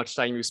it's how much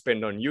time you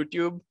spend on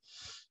YouTube.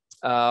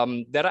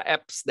 There are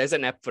apps, there's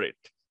an app for it.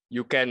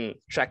 You can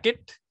track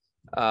it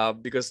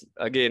because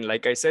again,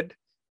 like I said,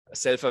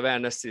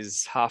 self-awareness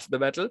is half the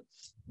battle.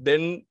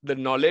 Then the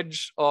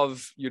knowledge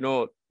of,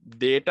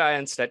 data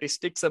and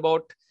statistics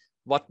about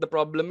what the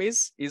problem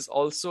is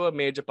also a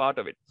major part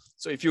of it.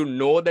 So if you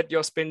know that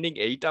you're spending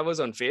 8 hours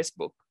on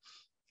Facebook,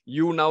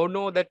 you now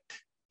know that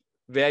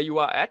where you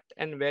are at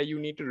and where you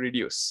need to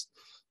reduce.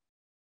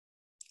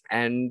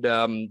 And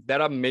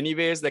there are many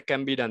ways that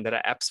can be done. There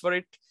are apps for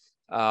it.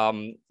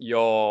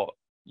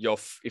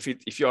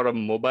 If you're a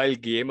mobile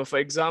gamer, for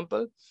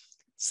example,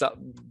 so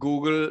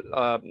Google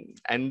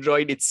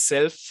Android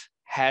itself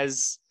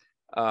has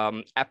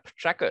app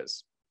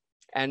trackers.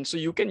 And so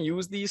you can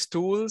use these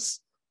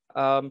tools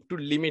to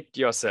limit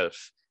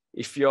yourself.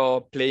 If you're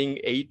playing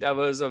 8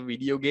 hours of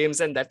video games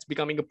and that's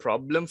becoming a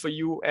problem for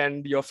you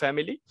and your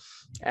family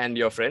and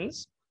your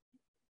friends,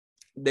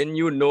 then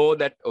you know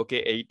that, okay,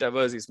 8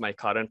 hours is my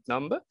current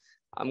number.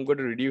 I'm going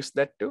to reduce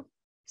that to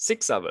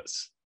 6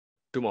 hours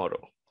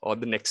tomorrow or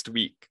the next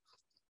week.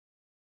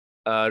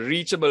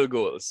 Reachable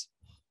goals.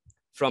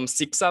 From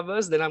 6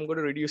 hours, then I'm going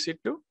to reduce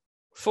it to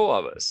 4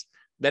 hours.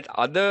 That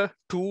other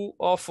 2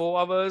 or 4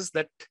 hours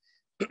that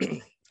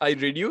I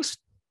reduced,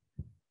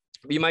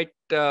 we might,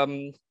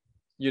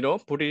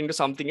 put it into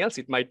something else.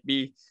 It might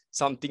be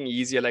something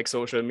easier like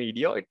social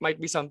media, or it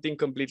might be something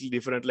completely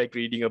different like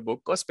reading a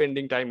book or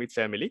spending time with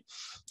family,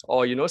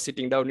 or,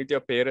 sitting down with your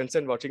parents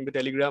and watching the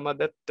teledrama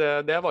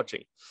that they're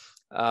watching.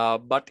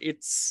 But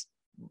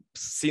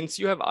since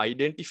you have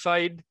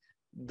identified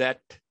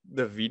that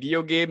the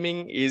video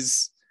gaming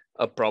is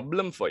a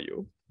problem for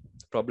you,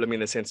 problem in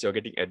the sense you're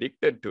getting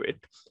addicted to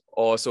it,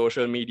 or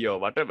social media or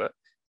whatever,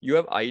 you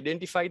have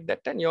identified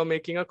that and you're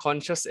making a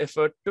conscious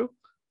effort to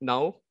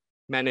now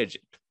manage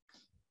it.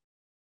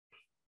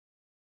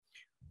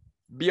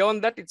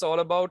 Beyond that, it's all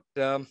about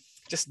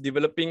just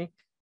developing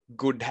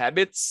good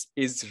habits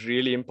is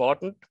really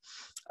important.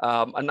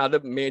 Another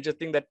major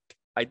thing that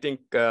I think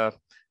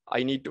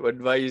I need to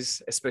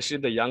advise, especially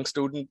the young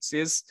students,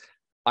 is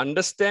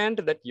understand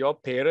that your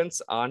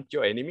parents aren't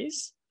your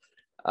enemies.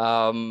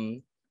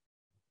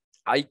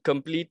 I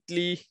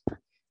completely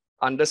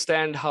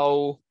understand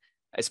how,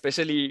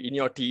 especially in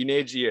your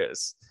teenage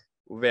years,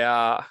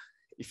 where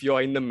if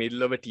you're in the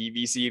middle of a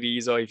TV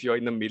series or if you're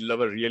in the middle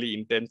of a really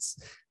intense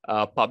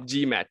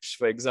PUBG match,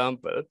 for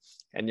example,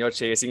 and you're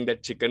chasing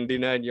that chicken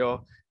dinner and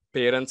your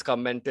parents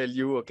come and tell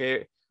you,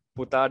 okay,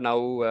 Puta,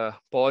 now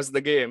pause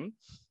the game.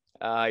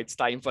 It's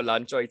time for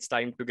lunch or it's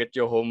time to get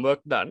your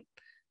homework done.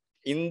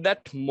 In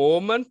that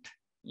moment,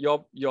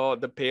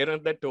 the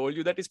parent that told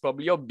you that is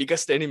probably your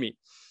biggest enemy.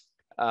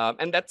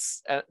 And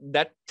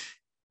that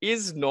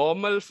is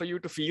normal for you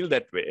to feel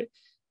that way.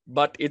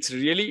 But it's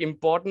really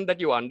important that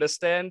you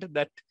understand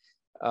that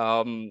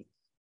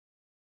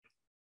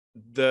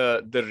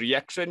the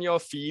reaction you're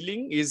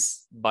feeling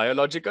is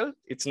biological.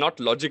 It's not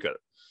logical.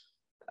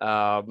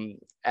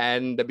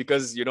 And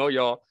because,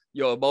 your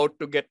you're about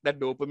to get that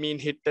dopamine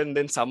hit and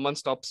then someone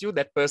stops you,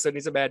 that person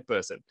is a bad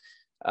person.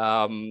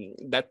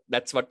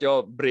 That's what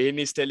your brain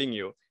is telling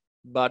you.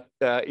 But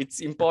it's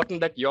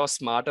important that you're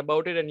smart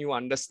about it and you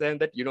understand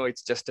that,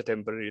 it's just a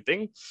temporary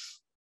thing.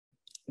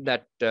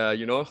 That,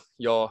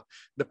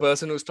 the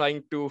person who's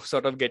trying to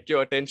sort of get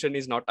your attention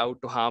is not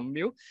out to harm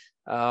you.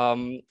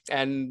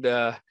 And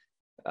they're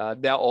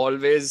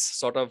always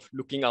sort of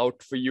looking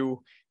out for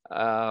you,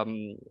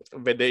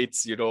 whether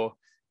it's,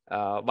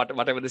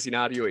 whatever the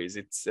scenario is.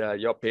 It's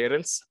your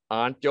parents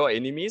aren't your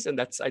enemies, and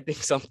that's, I think,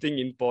 something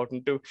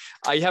important to.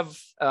 I have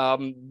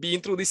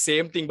been through the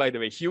same thing, by the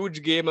way.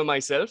 Huge gamer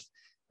myself.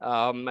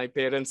 My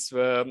parents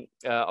were,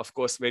 of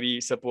course,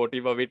 very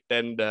supportive of it,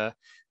 and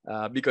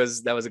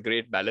because there was a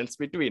great balance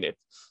between it.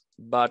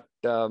 But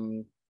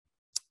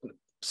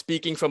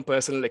speaking from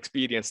personal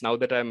experience, now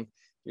that I'm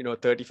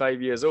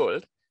 35 years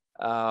old,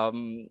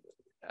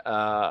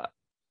 I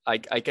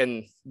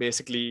can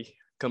basically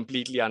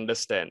completely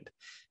understand.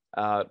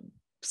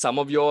 Some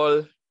of you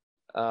all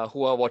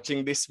who are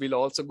watching this will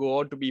also go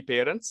on to be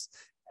parents,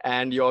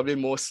 and you all will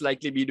most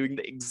likely be doing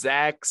the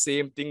exact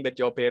same thing that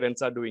your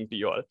parents are doing to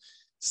you all.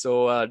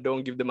 So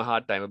don't give them a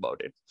hard time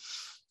about it.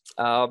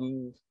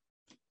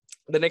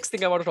 The next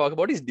thing I want to talk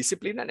about is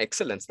discipline and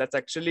excellence. That's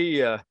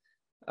actually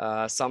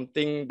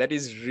something that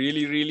is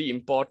really, really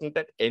important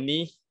at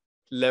any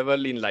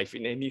level in life,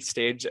 in any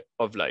stage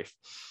of life.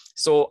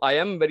 So I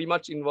am very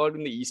much involved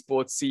in the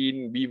esports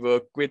scene. We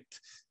work with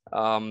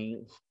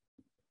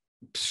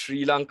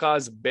Sri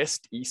Lanka's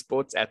best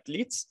esports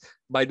athletes.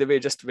 By the way,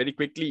 just very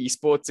quickly,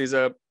 esports is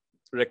a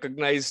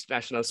recognized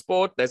national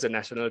sport. There's a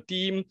national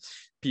team.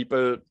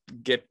 People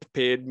get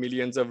paid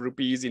millions of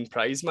rupees in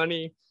prize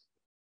money.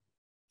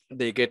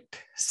 They get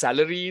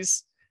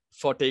salaries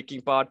for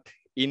taking part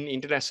in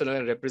international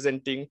and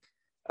representing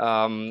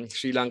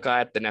Sri Lanka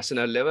at the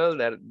national level.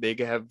 That they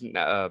have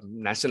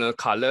national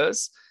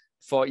colors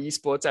for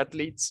esports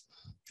athletes.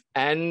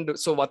 And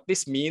so what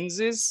this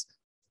means is,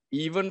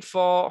 even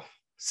for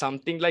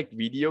something like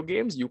video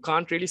games, you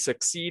can't really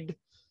succeed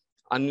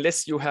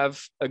unless you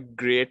have a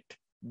great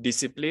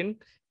discipline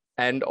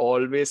and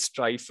always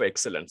strive for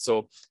excellence.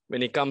 So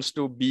when it comes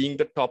to being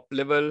the top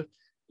level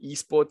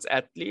esports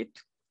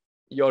athlete,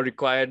 you're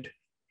required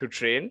to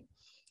train,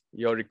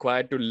 you're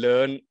required to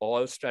learn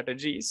all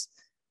strategies,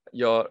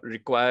 you're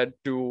required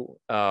to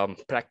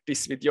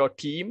practice with your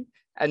team,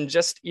 and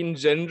just in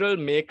general,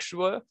 make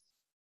sure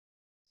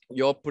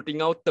you're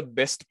putting out the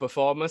best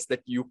performance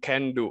that you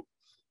can do,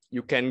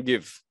 you can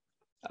give,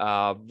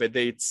 whether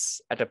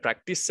it's at a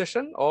practice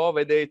session or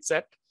whether it's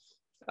at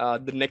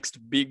the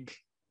next big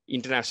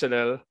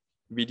international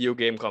video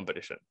game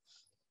competition.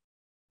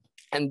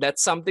 And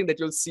that's something that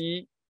you'll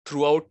see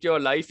throughout your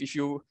life if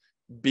you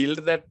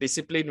build that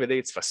discipline, whether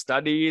it's for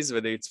studies,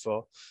 whether it's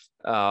for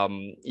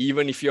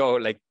even if you're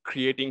like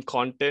creating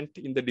content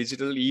in the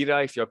digital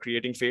era, if you're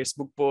creating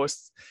Facebook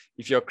posts,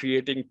 if you're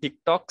creating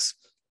TikToks,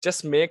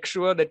 just make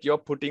sure that you're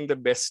putting the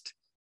best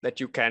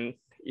that you can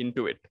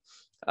into it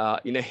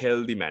in a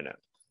healthy manner.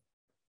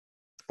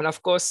 And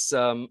of course,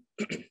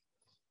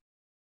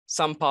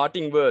 some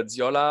parting words.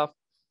 Y'all are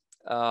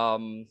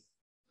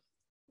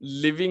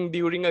living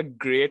during a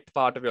great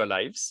part of your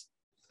lives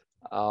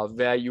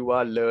where you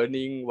are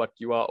learning what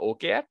you are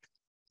okay at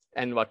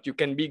and what you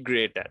can be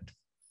great at.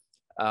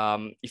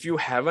 If you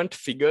haven't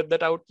figured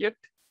that out yet,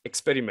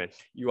 experiment.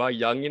 You are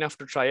young enough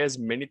to try as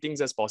many things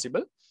as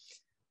possible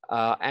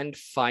and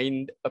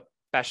find a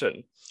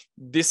passion.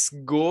 This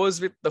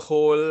goes with the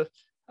whole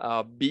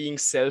being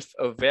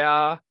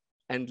self-aware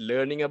and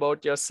learning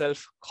about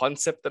yourself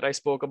concept that I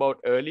spoke about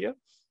earlier.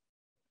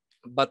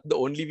 But the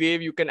only way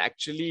you can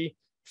actually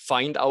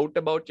find out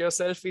about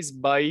yourself is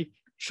by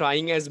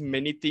trying as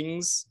many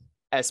things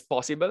as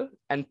possible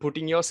and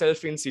putting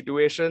yourself in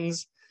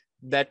situations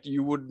that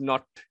you would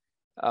not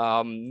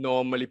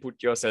normally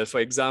put yourself.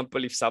 For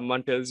example, if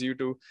someone tells you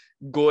to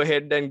go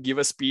ahead and give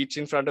a speech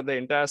in front of the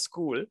entire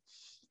school,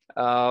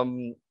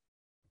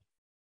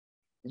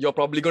 you're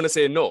probably going to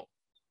say no.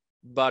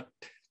 But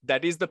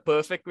that is the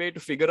perfect way to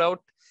figure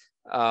out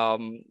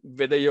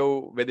whether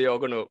you're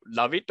going to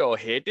love it or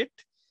hate it.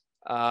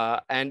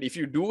 And if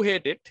you do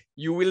hate it,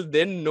 you will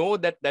then know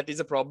that that is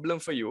a problem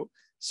for you,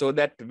 so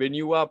that when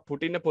you are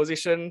put in a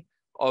position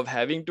of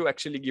having to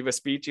actually give a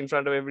speech in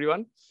front of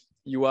everyone,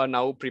 you are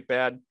now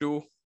prepared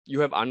to, you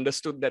have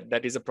understood that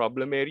that is a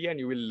problem area and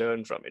you will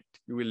learn from it.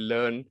 You will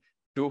learn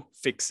to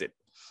fix it.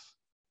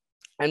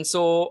 And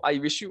so I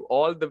wish you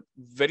all the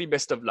very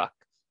best of luck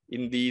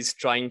in these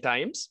trying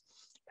times,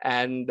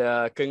 and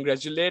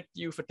congratulate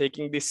you for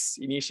taking this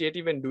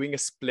initiative and doing a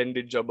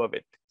splendid job of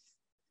it.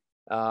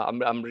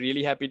 I'm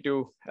really happy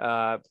to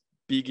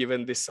be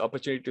given this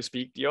opportunity to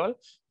speak to you all.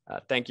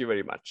 Thank you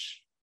very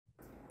much.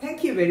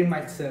 Thank you very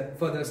much, sir,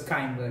 for those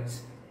kind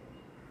words.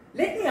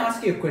 Let me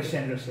ask you a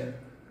question, Rochelle.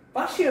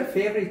 What's your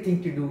favorite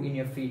thing to do in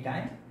your free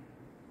time?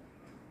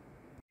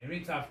 Very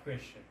tough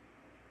question.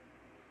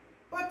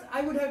 But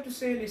I would have to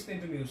say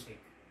listening to music.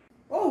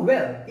 Oh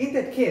well, in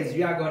that case,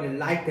 you are going to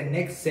like the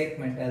next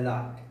segment a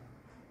lot.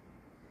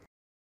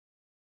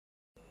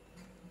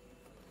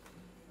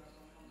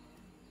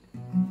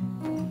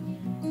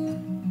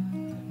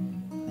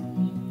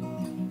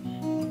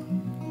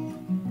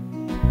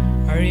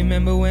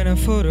 remember when a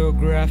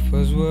photograph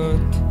was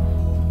worth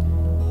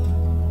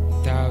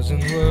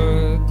 1,000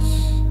 words,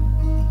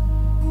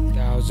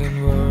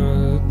 1,000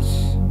 words.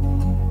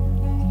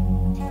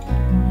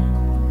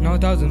 Now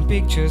 1,000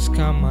 pictures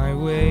come my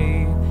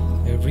way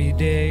every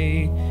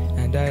day,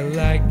 and I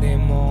like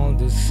them all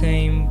the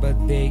same, but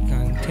they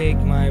can't take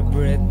my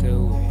breath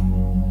away.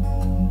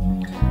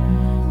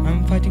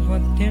 I'm fighting for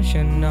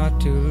attention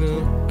not to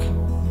look,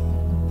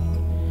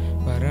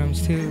 but I'm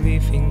still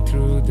leafing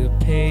through the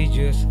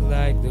pages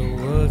like the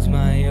world's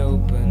my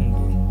open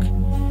book.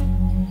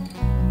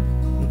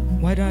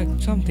 Why do I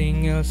have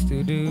something else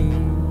to do?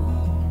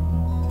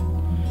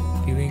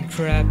 Feeling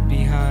trapped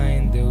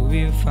behind the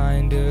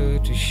viewfinder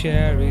to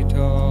share it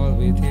all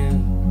with you.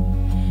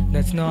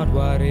 That's not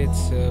what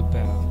it's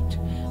about.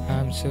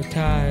 I'm so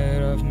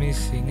tired of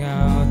missing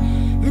out.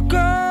 Look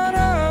on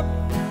up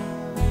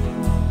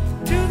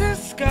to the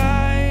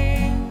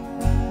sky.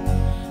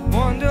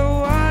 Wonder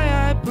why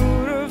I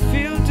put a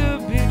filter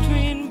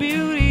between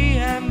beauty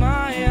and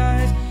my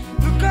eyes.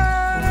 Look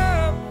on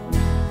up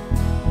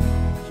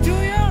to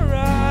your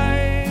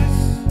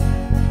eyes.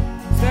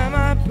 Then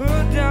I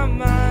put down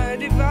my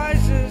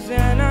devices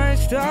and I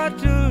start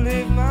to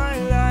live my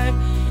life.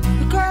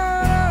 Look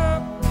on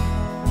up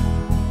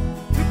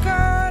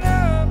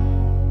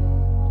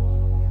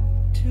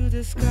to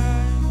the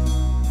sky.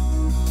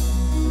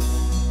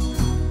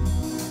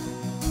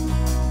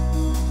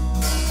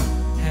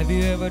 Have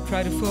you ever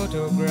tried to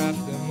photograph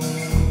the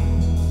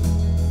moon?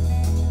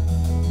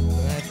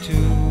 Well, I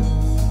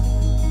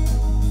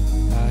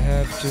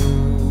have to.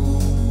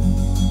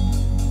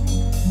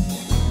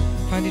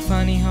 Find it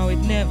funny how it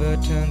never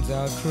turns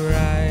out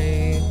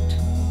right.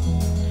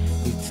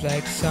 It's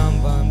like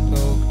someone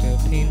poked a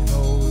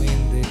pinhole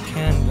in the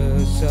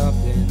canvas of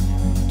the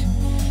night,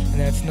 and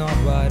that's not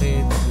what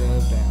it's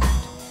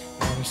about.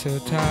 I'm so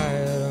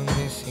tired of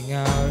missing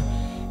out.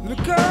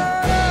 Look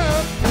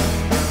up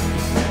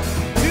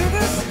to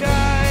the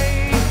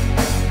sky.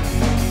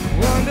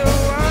 Wonder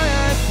why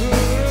I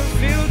put a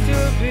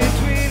filter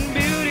between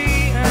beauty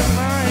and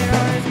my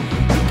eyes.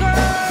 Look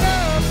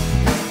up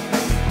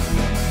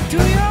to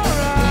your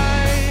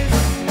eyes.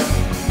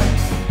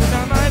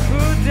 Time I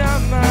put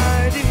down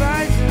my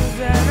devices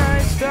and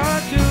I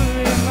start to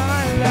live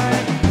my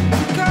life.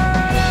 Look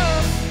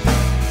up,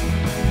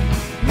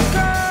 look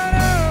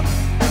up.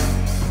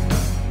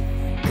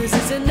 This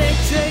is an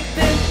electric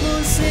that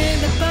pulls in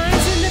the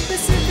pines in the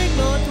Pacific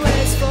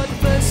Northwest. For the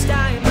first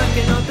time I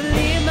cannot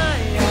believe my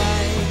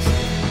eyes.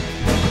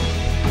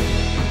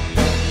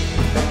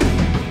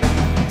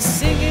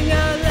 Singing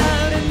out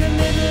loud in the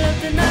middle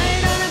of the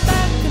night on a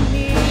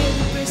balcony in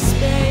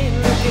Brisbane,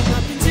 looking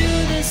up into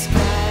the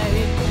sky,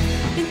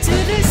 into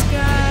the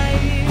sky.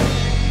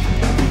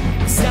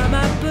 This time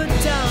I put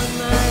down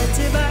my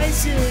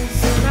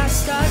devices and I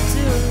start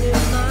to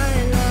live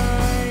my life.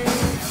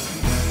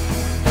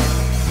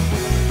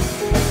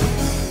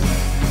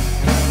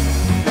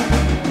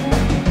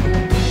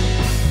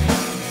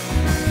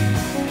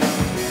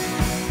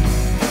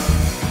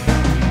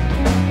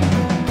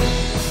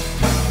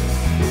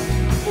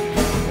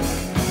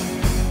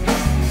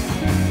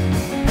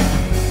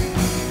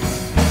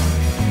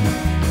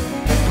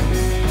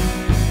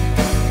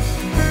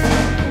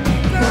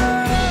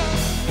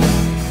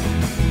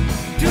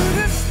 To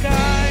the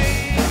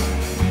sky.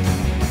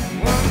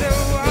 Wonder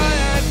why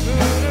I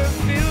put a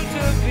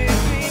filter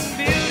between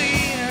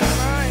beauty and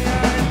my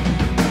eyes.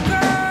 Look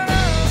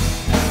up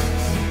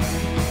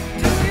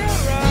to your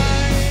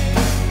eyes.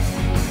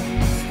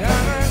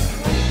 Time I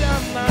put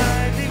down my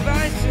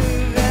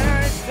devices and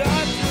I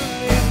start to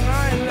live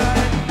my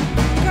life.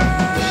 Look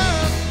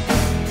up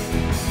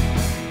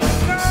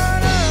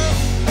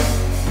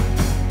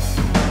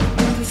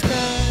to the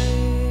sky.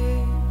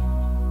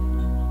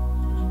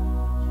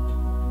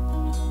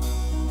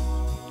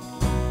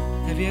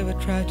 Have you ever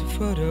tried to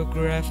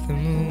photograph the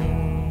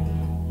moon?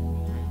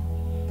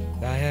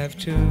 I have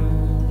to.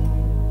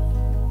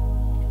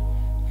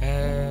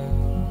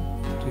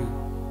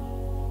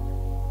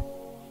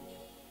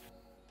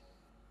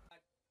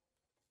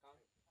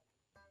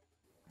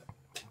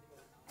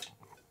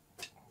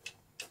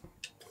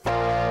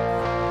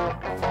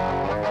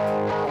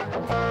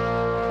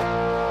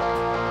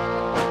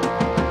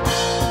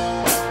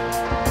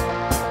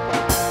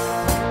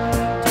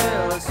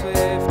 Taylor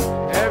Swift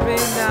every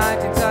night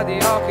inside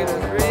the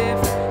Oculus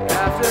Rift.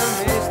 After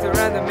Mr.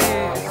 and the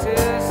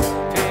Mrs.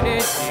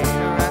 Finish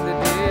dinner and the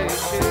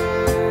dishes.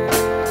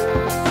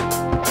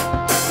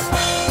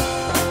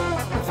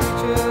 The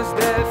future's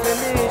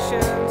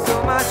definition so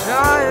much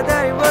higher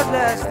than it was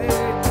last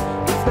year.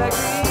 It's like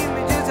the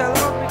images I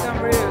love become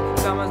real.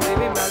 Someone's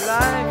living my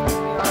life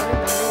beyond in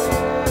the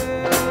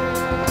mirror.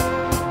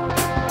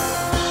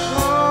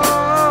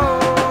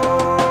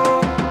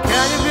 Oh,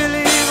 can you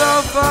believe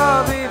how far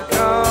we've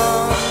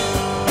come?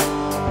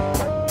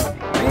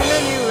 Been a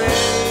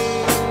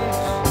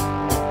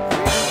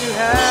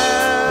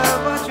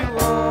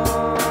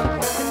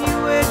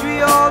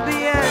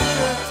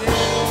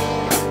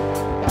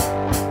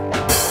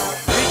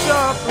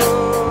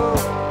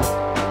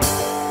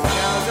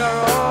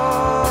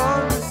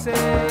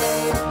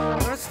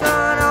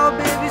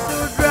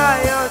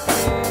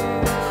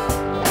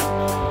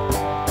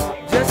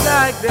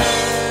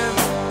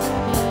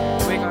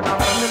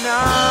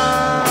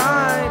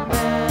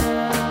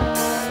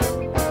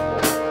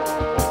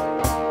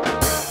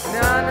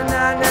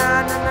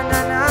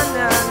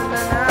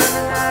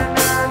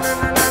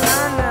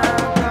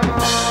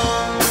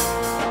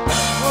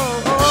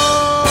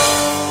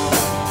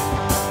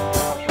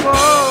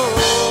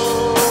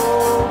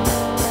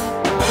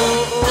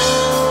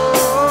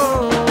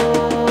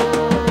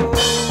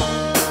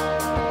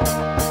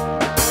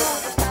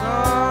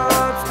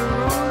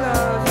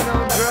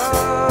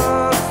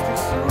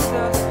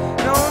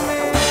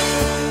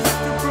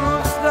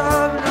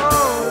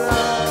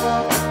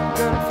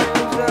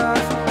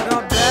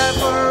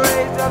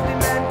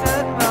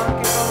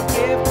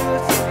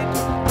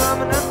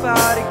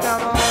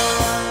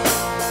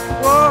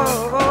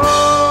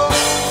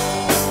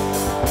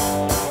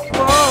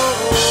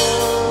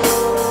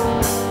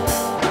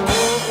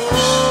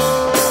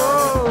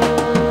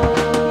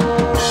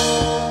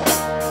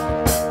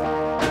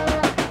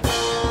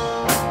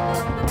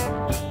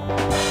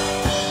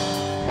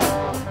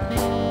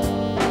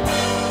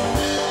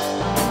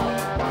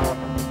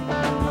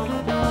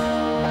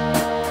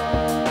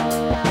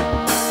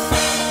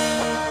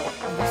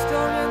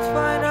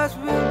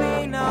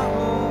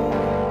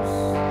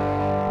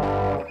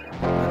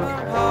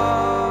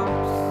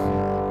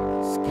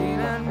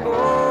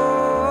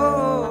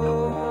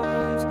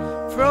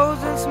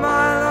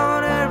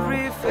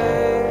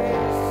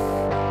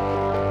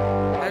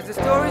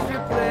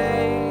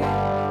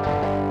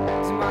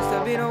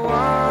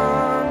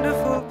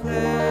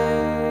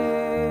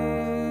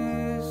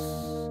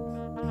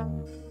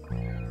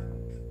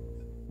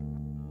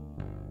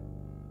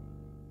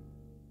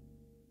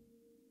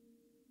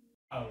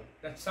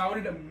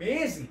sounded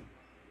amazing.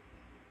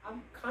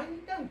 I'm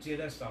kind of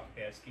jealous of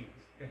their skills.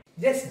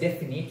 Yes,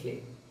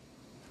 definitely.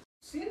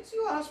 Since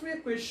you asked me a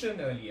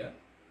question earlier,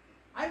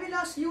 I will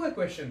ask you a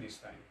question this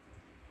time.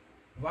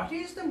 What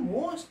is the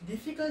most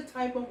difficult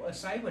type of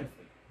assignment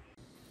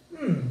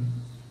for you?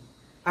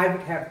 I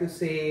would have to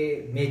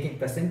say making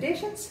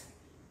presentations.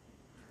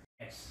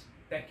 Yes,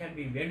 that can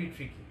be very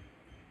tricky.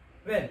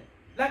 Well,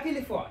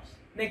 luckily for us,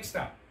 next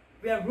up,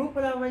 we have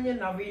Rupalavanya,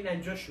 Naveen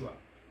and Joshua,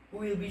 who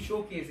will be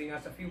showcasing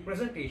us a few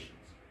presentations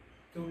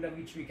through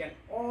which we can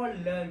all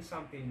learn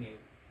something new.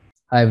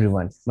 Hi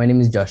everyone, my name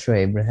is Joshua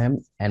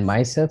Abraham and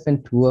myself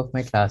and two of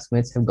my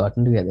classmates have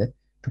gotten together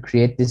to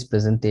create this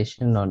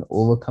presentation on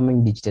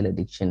overcoming digital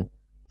addiction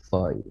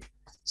for you.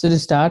 So to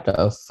start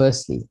off,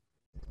 firstly,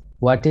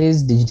 what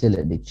is digital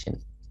addiction?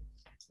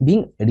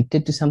 Being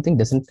addicted to something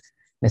doesn't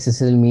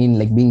necessarily mean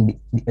like being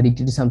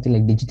addicted to something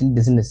like digital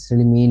doesn't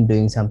necessarily mean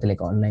doing something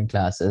like online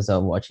classes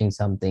or watching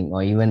something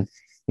or even,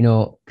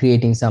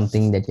 creating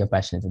something that you're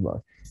passionate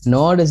about.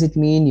 Nor does it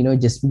mean,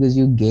 just because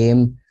you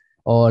game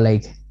or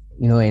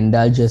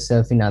indulge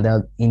yourself in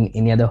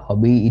any other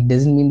hobby, it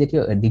doesn't mean that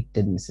you're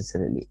addicted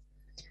necessarily.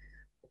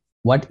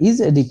 What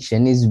is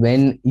addiction is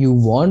when you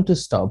want to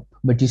stop,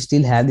 but you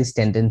still have this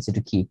tendency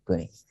to keep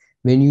going.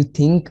 When you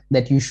think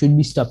that you should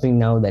be stopping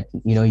now, that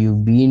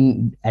you've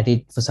been at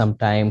it for some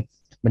time,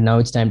 but now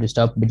it's time to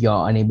stop, but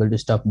you're unable to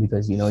stop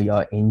because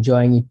you're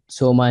enjoying it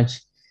so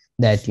much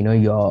that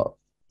you're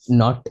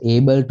not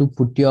able to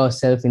put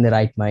yourself in the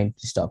right mind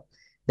to stop.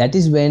 That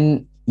is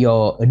when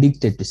you're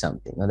addicted to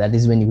something, or that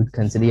is when you would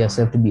consider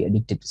yourself to be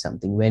addicted to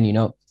something.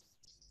 When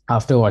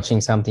after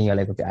watching something, you're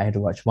like, okay, I had to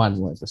watch one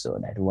more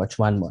episode, I had to watch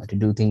one more, to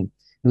do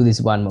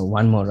this one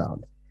more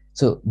round.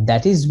 So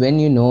that is when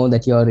you know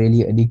that you're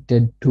really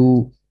addicted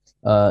to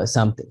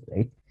something,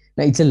 right?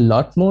 Now it's a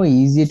lot more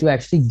easier to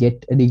actually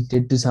get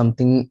addicted to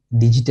something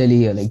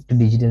digitally, or like to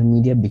digital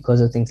media,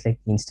 because of things like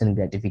instant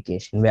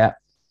gratification, where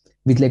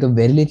with like a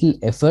very little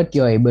effort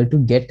you're able to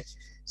get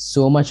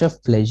so much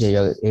of pleasure.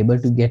 You're able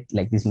to get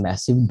like this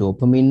massive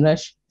dopamine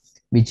rush,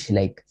 which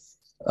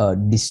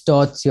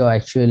distorts your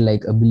actual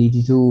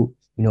ability to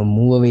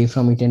move away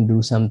from it and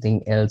do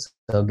something else,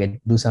 or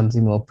do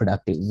something more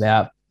productive,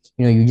 where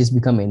you just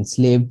become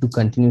enslaved to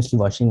continuously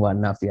watching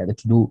one after the other,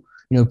 to do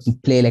to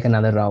play like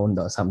another round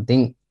or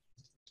something,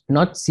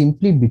 not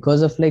simply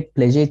because of like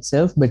pleasure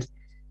itself, but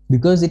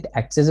because it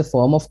acts as a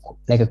form of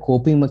like a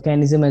coping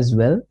mechanism as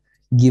well,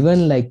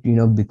 given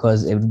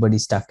because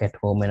everybody's stuck at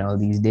home and all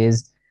these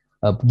days.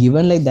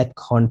 Given like that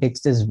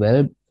context as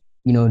well,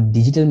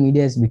 digital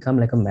media has become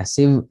like a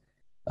massive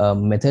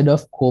method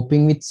of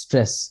coping with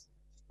stress.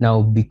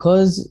 Now,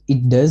 because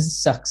it does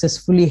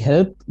successfully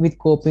help with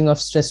coping of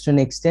stress to an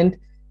extent,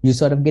 you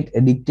sort of get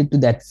addicted to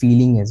that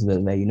feeling as well,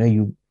 where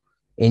you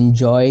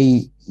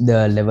enjoy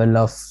the level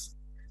of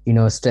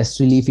stress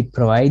relief it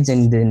provides,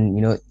 and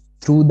then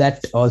through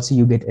that also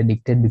you get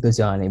addicted because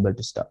you're unable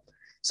to stop.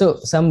 So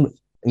some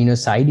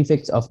side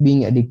effects of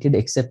being addicted,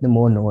 except the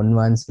more known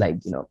ones like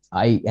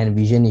eye and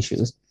vision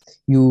issues,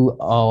 you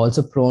are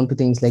also prone to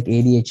things like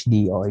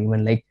ADHD or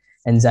even like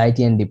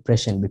anxiety and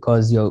depression,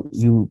 because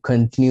you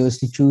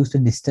continuously choose to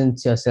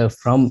distance yourself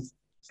from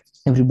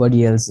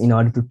everybody else in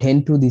order to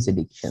tend to these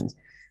addictions,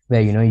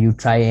 where you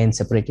try and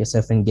separate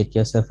yourself and get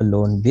yourself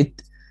alone with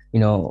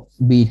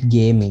be it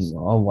gaming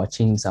or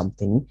watching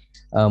something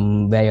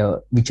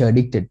which you're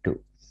addicted to.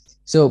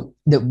 So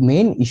the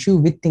main issue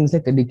with things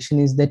like addiction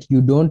is that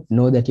you don't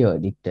know that you're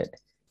addicted.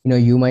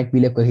 You might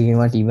be like, okay,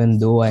 even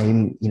though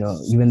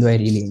even though I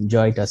really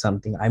enjoy it or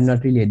something, I'm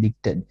not really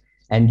addicted.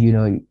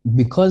 And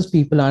because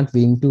people aren't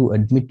willing to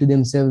admit to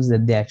themselves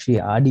that they actually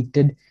are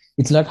addicted,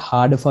 it's a lot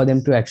harder for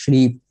them to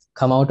actually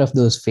come out of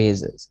those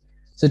phases.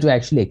 So to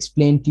actually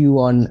explain to you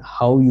on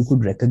how you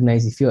could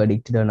recognize if you're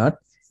addicted or not,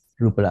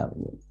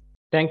 Rupal.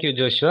 Thank you,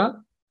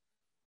 Joshua.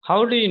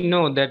 How do you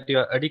know that you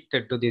are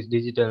addicted to this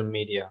digital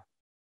media?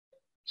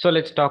 So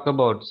let's talk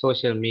about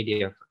social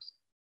media first.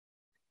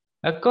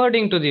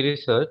 According to the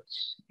research,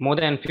 more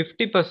than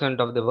 50%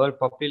 of the world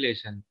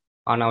population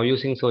are now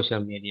using social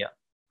media.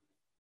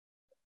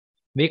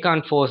 We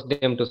can't force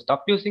them to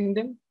stop using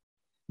them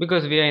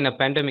because we are in a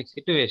pandemic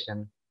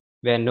situation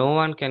where no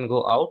one can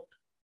go out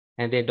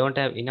and they don't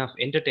have enough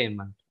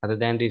entertainment other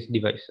than these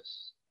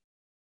devices.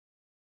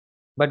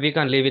 But we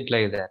can't leave it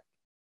like that.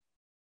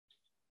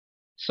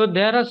 So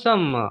there are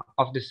some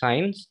of the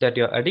signs that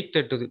you're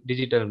addicted to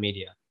digital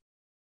media.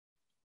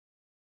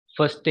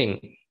 First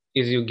thing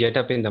is you get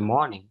up in the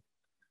morning,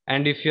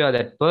 and if you are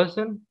that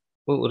person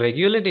who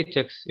regularly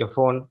checks your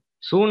phone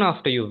soon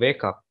after you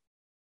wake up,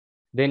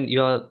 then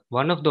you are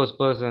one of those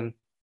person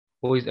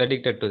who is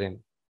addicted to them.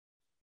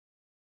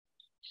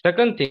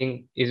 Second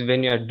thing is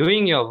when you are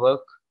doing your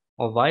work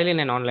or while in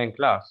an online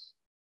class,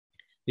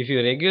 if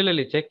you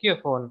regularly check your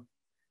phone,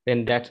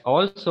 then that's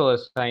also a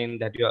sign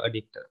that you are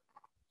addicted.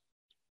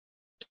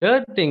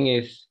 Third thing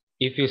is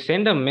if you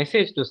send a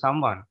message to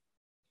someone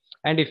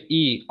and if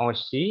he or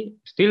she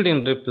still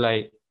didn't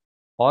reply,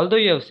 although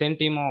you have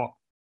sent him or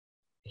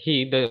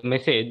he the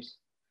message,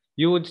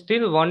 you would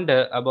still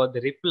wonder about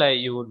the reply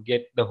you would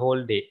get the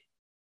whole day,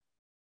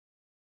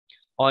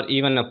 or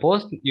even a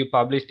post you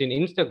published in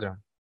Instagram,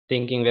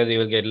 thinking whether you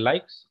will get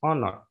likes or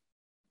not.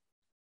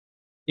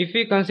 If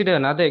we consider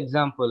another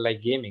example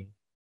like gaming,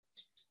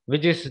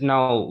 which is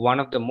now one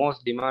of the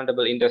most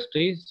demandable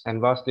industries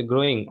and vastly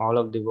growing all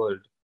over the world,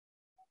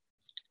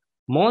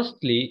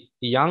 mostly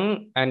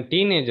young and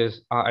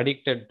teenagers are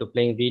addicted to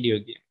playing video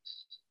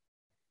games.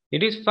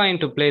 It is fine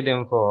to play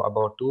them for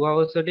about 2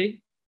 hours a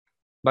day,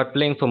 but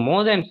playing for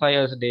more than 5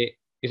 hours a day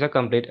is a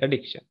complete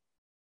addiction.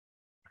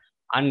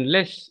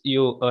 Unless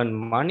you earn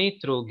money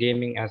through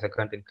gaming as a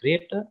content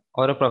creator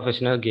or a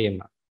professional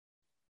gamer.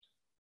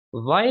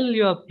 While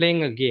you are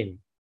playing a game,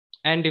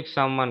 and if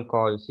someone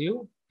calls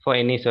you for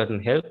any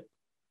certain help,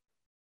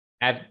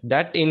 at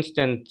that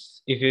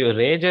instance, if you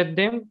rage at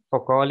them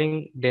for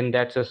calling, then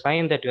that's a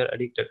sign that you are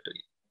addicted to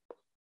it.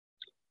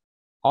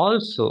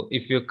 Also,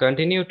 if you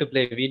continue to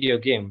play video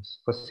games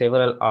for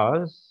several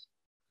hours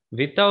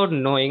without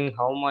knowing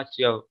how much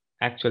you have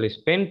actually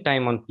spent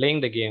time on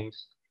playing the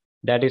games,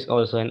 that is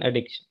also an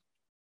addiction.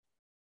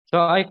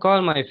 So I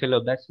call my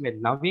fellow batchmate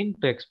Naveen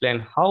to explain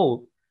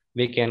how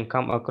we can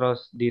come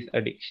across these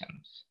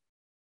addictions.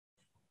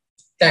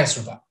 Thanks,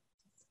 Rupa.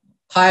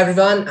 Hi,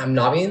 everyone. I'm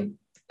Naveen.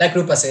 Like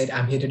Rupa said,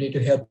 I'm here today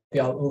to help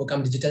you all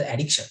overcome digital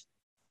addiction.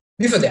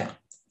 Before that,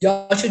 you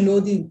all should know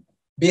the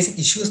basic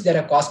issues that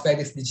are caused by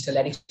this digital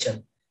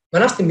addiction.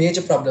 One of the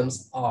major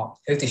problems are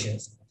health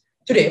issues.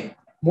 Today,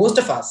 most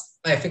of us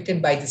are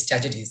affected by these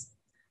tragedies.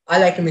 I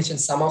like to mention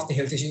some of the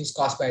health issues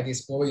caused by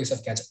this overuse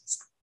of gadgets.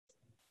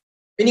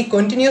 When you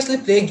continuously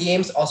play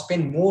games or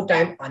spend more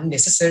time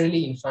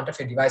unnecessarily in front of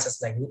your devices,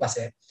 like Rupa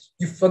said,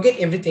 you forget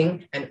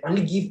everything and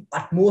only give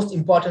utmost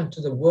importance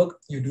to the work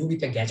you do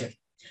with your gadget.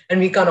 And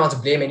we can't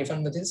also blame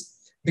anyone for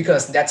this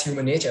because that's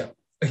human nature.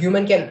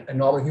 A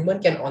normal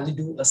human can only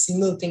do a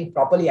single thing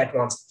properly at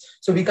once.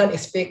 So we can't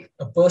expect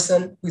a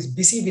person who is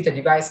busy with a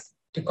device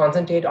to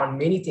concentrate on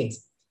many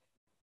things.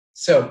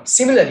 So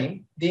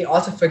similarly, they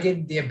also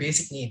forget their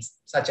basic needs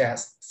such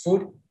as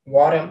food,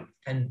 water,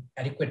 and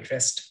adequate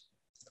rest.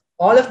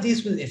 All of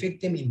these will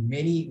affect them in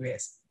many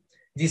ways.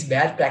 These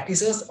bad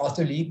practices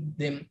also lead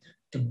them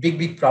to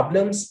big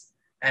problems.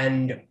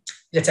 And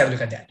let's have a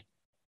look at that.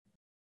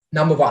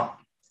 Number one,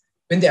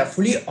 when they are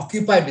fully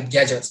occupied with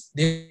gadgets,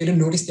 they don't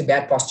notice the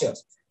bad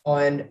postures.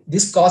 And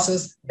this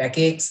causes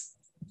backaches,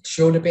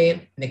 shoulder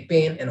pain, neck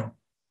pain, and all.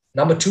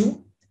 Number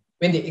two,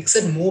 when they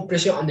exert more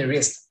pressure on the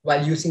wrist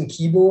while using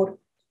keyboard,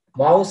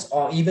 mouse,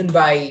 or even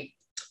by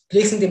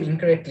placing them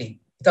incorrectly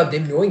without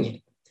them knowing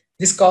it.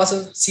 This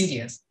causes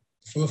serious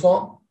full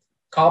form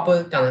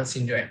carpal tunnel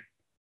syndrome,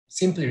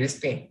 simply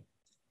wrist pain.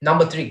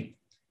 Number three,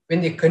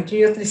 when they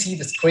continuously see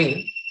the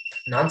screen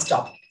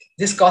non-stop,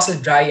 this causes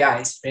dry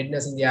eyes,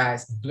 redness in the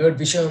eyes, blurred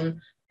vision,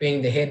 pain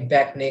in the head,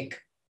 back, neck,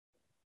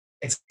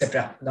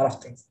 etc. A lot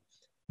of things.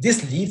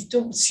 This leads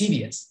to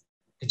CVS,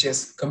 which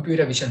is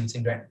computer vision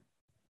syndrome.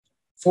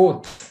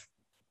 Fourth,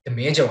 the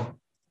major one,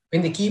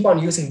 when they keep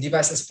on using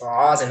devices for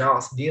hours and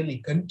hours daily,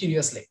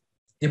 continuously,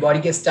 the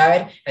body gets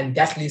tired and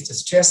that leads to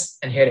stress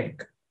and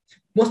headache.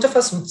 Most of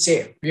us would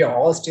say we are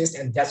all stressed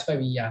and that's why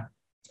we are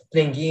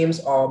playing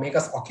games or make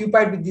us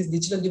occupied with these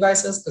digital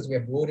devices because we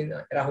are bored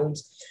at our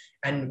homes.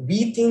 And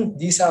we think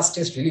these are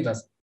stress relievers,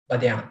 but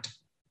they aren't.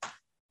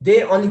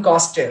 They only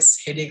cause stress,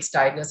 headaches,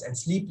 tiredness, and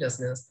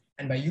sleeplessness.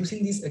 And by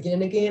using these again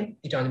and again,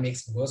 it only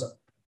makes it worse.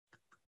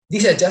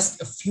 These are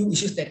just a few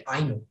issues that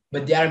I know,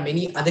 but there are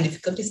many other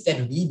difficulties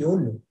that we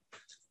don't know.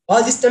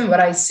 All this time, what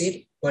I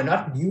said were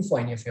not new for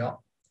any of you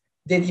all.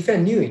 Then if I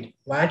knew it,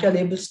 why aren't you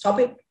able to stop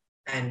it?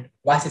 And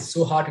why is it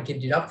so hard to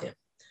get rid of them?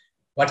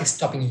 What is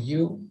stopping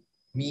you,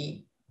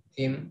 me,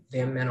 him,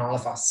 them, and all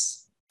of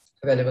us?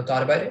 Have you ever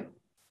thought about it?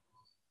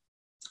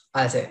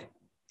 I'll say,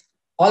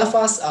 all of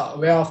us are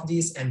aware of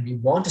this and we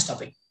want to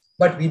stop it,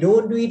 but we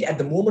don't do it at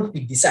the moment we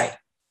decide.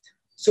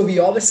 So we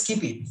always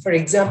skip it. For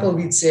example,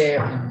 we'd say,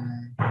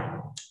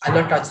 I'll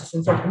not touch the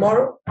phone from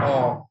tomorrow,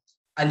 or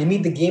I'll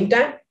limit the game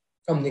time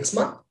from next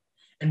month.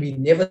 And we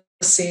never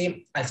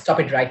say, I'll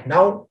stop it right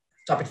now,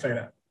 stop it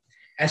forever.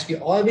 As we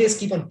always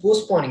keep on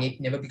postponing,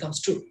 it never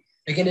becomes true.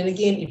 Again and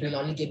again, it will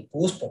only get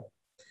postponed.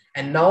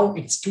 And now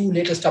it's too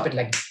late to stop it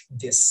like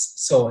this.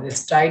 So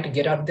let's try to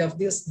get out of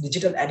this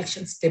digital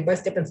addiction step by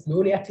step and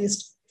slowly at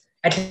least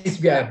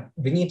we are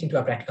bringing it into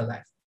our practical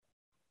life.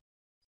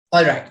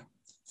 All right.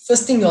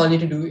 First thing you all need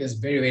to do is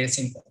very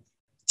simple.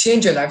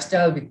 Change your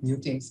lifestyle with new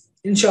things.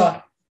 In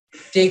short,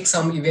 take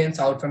some events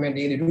out from your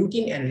daily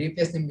routine and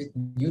replace them with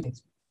new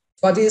things.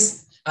 For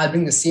this, I'll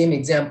bring the same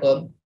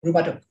example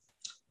Rupa took.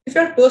 If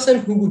you're a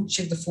person who would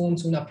check the phone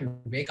soon after you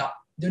wake up,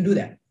 don't do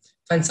that.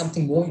 Find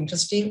something more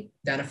interesting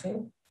than a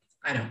phone.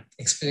 I know,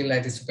 explaining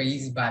like this is super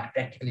easy, but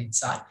practically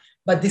it's hard.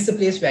 But this is a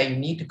place where you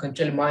need to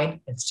control your mind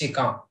and stay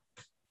calm.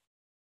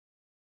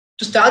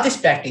 To start this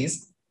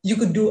practice, you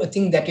could do a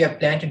thing that you have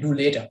planned to do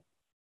later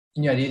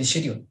in your daily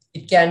schedule.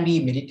 It can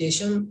be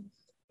meditation,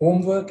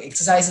 homework,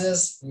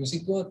 exercises,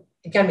 music work.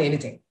 It can be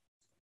anything.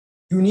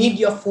 You need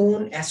your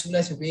phone as soon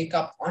as you wake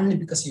up only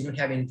because you don't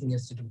have anything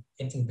else to do,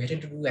 anything better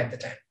to do at the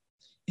time.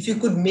 If you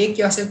could make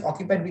yourself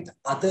occupied with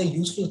other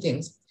useful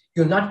things,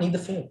 you'll not need the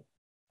phone.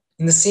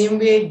 In the same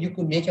way, you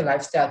could make your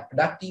lifestyle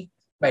productive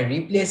by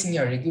replacing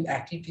your regular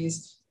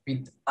activities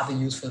with other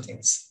useful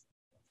things.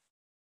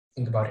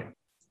 Think about it.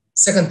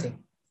 Second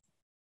thing,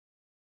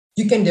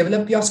 you can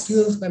develop your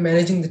skills by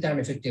managing the time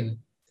effectively.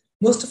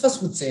 Most of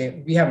us would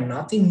say we have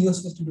nothing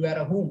useful to do at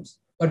our homes,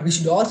 but we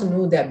should also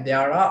know that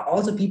there are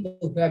also people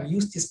who have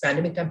used this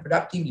pandemic time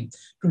productively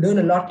to learn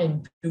a lot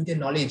and improve their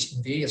knowledge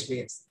in various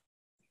ways.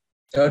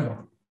 Third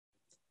one,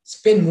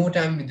 spend more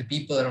time with the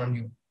people around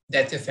you.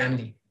 That's your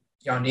family,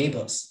 your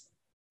neighbors,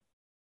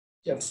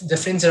 the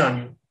friends around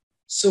you.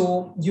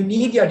 So you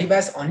need your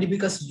device only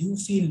because you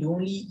feel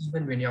lonely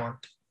even when you're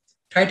not.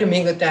 Try to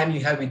make the time you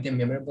have with them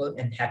memorable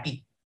and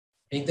happy.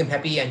 Make them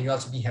happy and you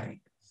also be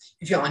happy.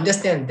 If you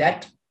understand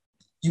that,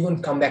 you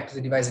won't come back to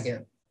the device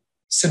again.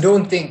 So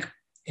don't think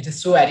it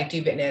is so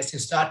addictive, and as you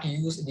start to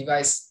use a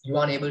device, you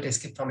aren't able to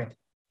escape from it.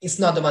 It's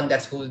not the one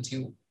that holds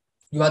you.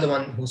 You are the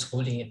one who's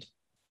holding it.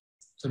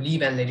 So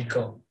leave and let it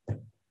go.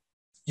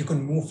 You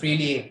can move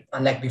freely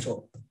unlike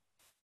before.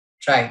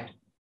 Try it,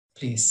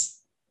 please.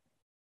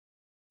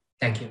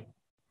 Thank you.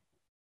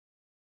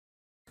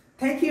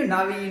 Thank you,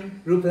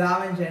 Naveen,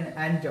 Rupalavanjan,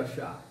 and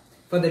Joshua,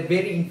 for that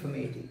very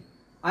informative.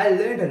 I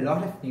learned a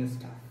lot of new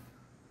stuff.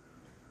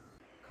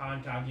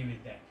 Can't argue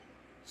with that.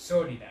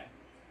 So did I.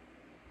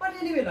 But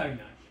anyway, Ravinash,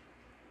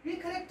 we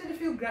collected a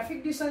few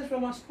graphic designs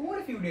from our school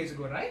a few days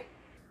ago, right?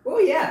 Oh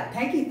yeah,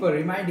 thank you for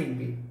reminding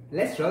me.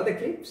 Let's roll the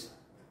clips.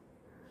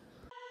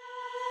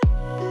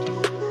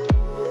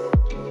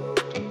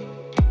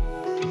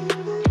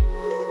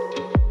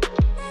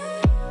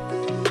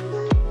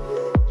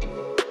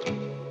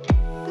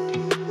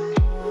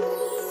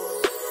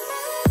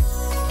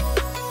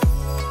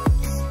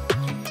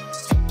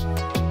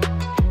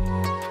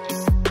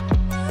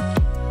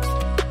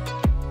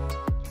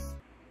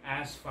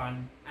 As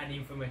fun and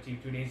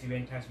informative today's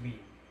event has been,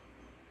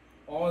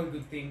 all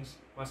good things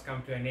must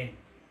come to an end.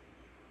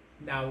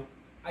 Now,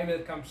 I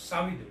welcome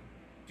Savidu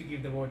to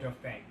give the vote of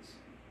thanks.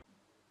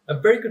 A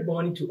very good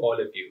morning to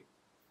all of you.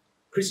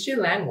 Christian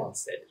Lang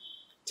once said,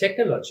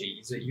 "Technology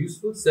is a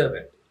useful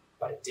servant,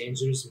 but a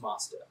dangerous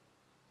master."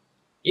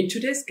 In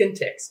today's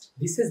context,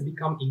 this has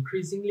become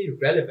increasingly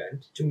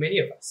relevant to many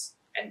of us,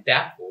 and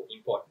therefore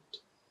important.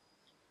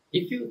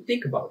 If you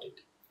think about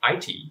it,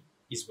 IT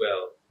is,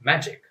 well,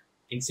 magic,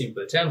 in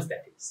simple terms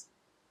that is.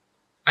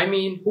 I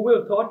mean, who would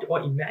have thought or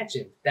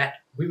imagined that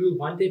we will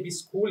one day be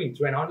schooling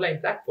through an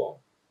online platform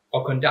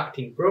or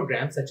conducting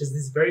programs such as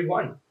this very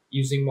one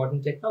using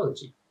modern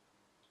technology?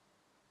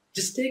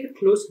 Just take a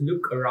close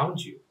look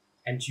around you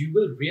and you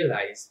will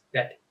realize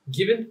that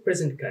given the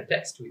present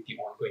context with the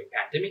ongoing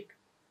pandemic,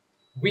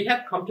 we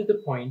have come to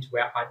the point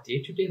where our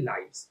day-to-day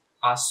lives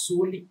are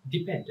solely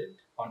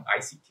dependent on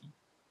ICT,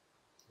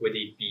 whether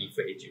it be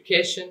for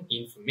education,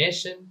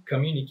 information,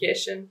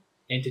 communication,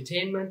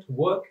 entertainment,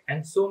 work,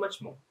 and so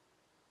much more.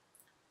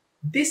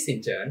 This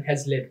in turn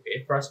has led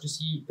way for us to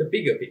see the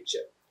bigger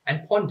picture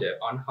and ponder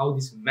on how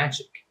this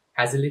magic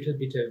has a little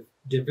bit of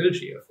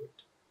devilry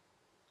afoot.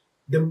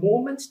 The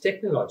moment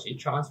technology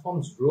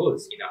transforms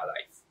roles in our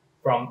life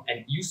from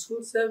an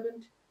useful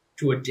servant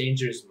to a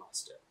dangerous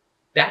master,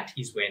 that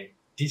is when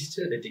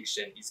digital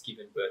addiction is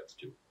given birth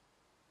to.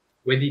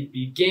 Whether it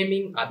be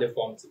gaming, other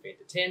forms of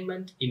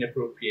entertainment,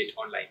 inappropriate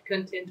online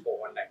content,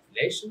 or online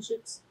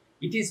relationships,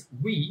 it is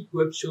we who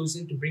have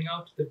chosen to bring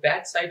out the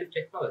bad side of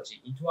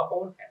technology into our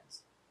own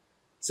hands.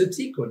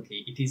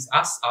 Subsequently, it is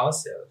us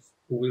ourselves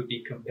who will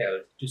be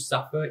compelled to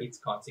suffer its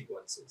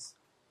consequences.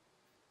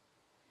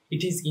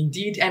 It is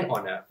indeed an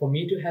honor for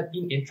me to have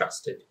been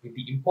entrusted with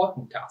the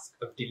important task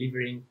of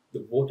delivering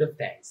the vote of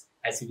thanks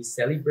as we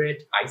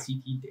celebrate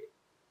ICT Day.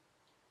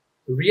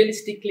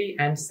 Realistically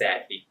and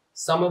sadly,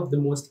 some of the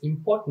most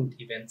important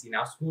events in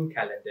our school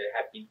calendar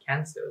have been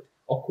cancelled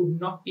or could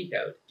not be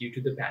held due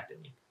to the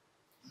pandemic.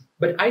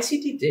 But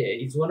ICT Day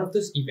is one of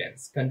those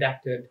events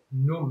conducted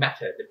no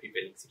matter the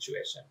prevailing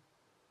situation.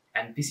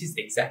 And this is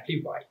exactly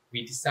why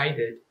we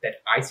decided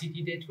that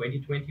ICT Day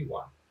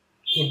 2021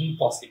 couldn't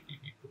possibly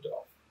be put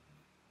off.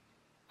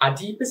 Our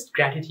deepest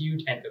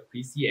gratitude and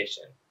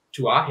appreciation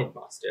to our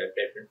headmaster,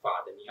 Reverend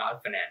Father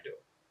Nihal Fernando,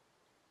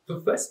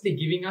 for firstly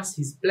giving us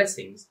his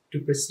blessings to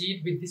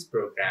proceed with this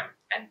program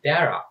and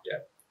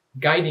thereafter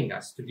guiding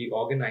us through the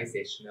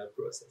organizational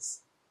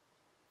process.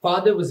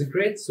 Father was a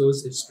great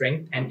source of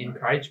strength and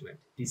encouragement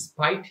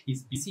despite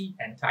his busy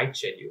and tight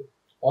schedule,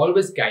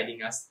 always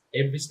guiding us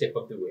every step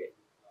of the way.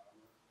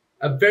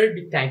 A very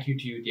big thank you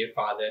to you, dear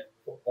Father,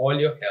 for all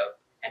your help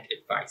and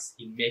advice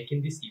in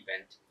making this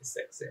event a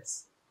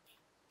success.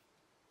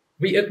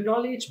 We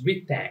acknowledge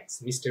with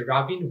thanks Mr.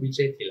 Ravin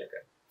Vijay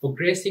Thilakan for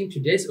gracing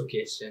today's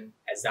occasion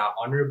as our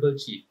honorable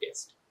chief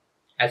guest,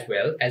 as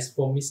well as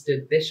for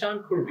Mr.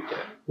 Deshan Kurvita,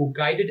 who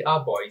guided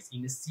our boys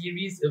in a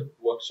series of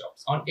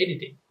workshops on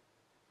editing.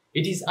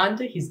 It is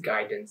under his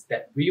guidance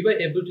that we were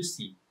able to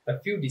see a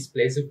few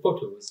displays of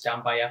photos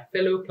done by our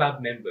fellow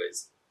club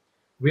members.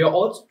 We are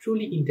also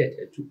truly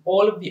indebted to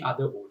all of the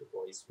other older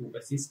boys who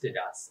assisted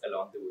us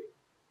along the way.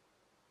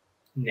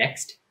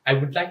 Next, I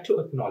would like to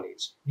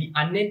acknowledge the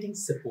unending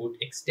support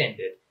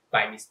extended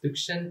by Ms.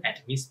 Dukshan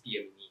and Ms.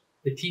 Piamini,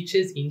 the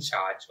teachers in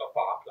charge of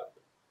our club.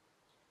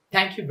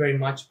 Thank you very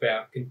much for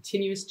your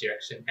continuous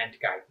direction and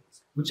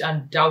guidance, which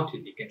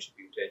undoubtedly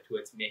contributed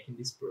towards making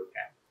this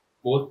program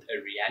both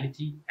a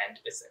reality and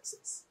a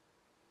success.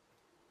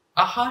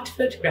 A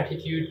heartfelt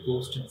gratitude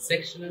goes to the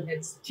sectional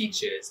heads,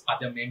 teachers,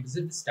 other members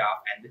of the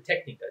staff and the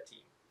technical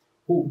team,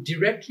 who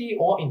directly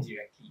or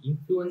indirectly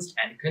influenced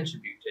and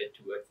contributed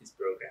towards this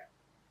program.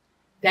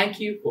 Thank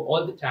you for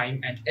all the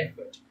time and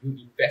effort you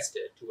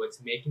invested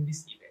towards making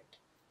this event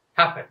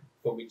happen,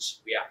 for which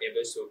we are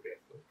ever so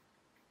grateful.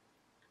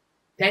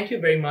 Thank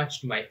you very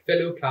much to my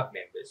fellow club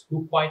members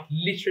who quite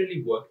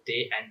literally worked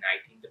day and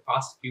night in the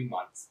past few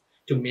months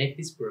to make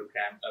this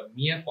program a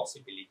mere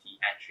possibility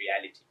and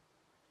reality.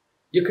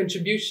 Your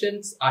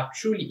contributions are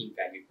truly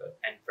invaluable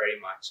and very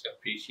much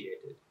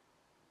appreciated.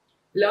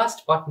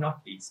 Last but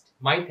not least,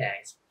 my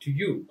thanks to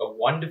you, a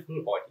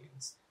wonderful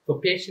audience, for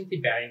patiently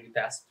bearing with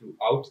us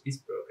throughout this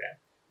program,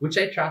 which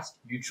I trust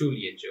you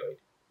truly enjoyed.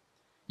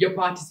 Your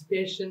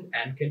participation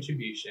and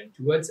contribution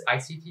towards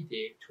ICT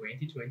Day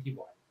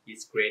 2021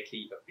 is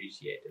greatly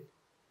appreciated.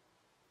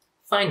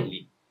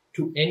 Finally,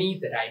 to any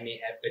that I may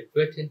have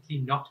advertently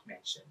not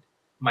mentioned,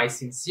 my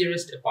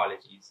sincerest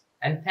apologies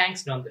and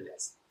thanks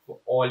nonetheless for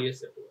all your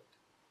support.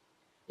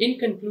 In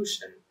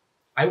conclusion,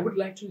 I would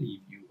like to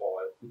leave you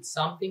all with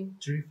something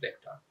to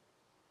reflect on.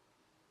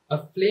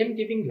 A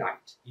flame-giving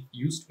light if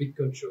used with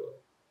control,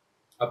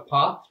 a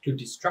path to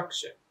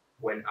destruction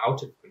when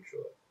out of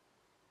control.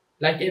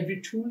 Like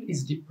every tool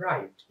is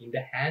deprived in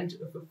the hand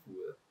of a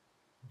fool,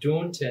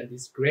 don't turn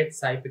this great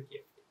cyber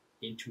gift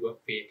into a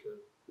fatal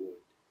wound.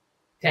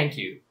 Thank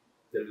you.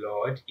 The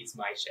Lord is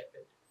my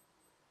shepherd.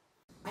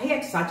 I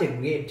had such a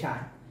great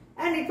time,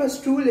 and it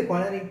was truly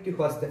honoring to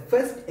host the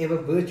first ever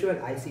virtual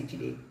ICT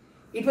Day.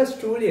 It was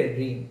truly a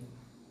dream.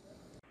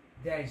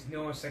 There is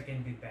no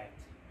second debate.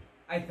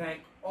 I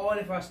thank all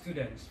of our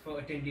students for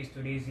attending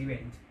today's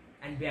event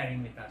and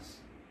bearing with us.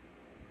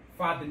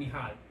 Father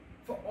Nihal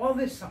for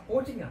always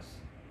supporting us,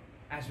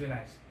 as well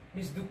as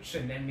Ms.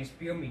 Dukshan and Ms.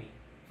 Piomini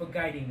for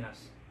guiding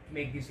us to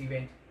make this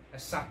event a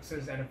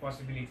success and a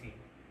possibility.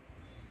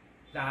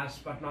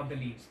 Last but not the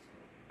least,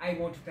 I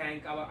want to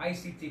thank our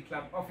ICT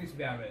Club office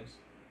bearers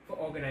for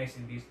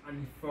organizing this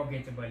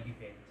unforgettable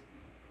event.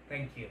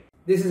 Thank you.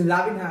 This is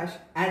Lavinash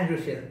and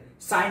Rushil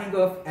signing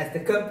off as the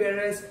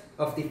comparators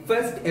of the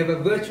first ever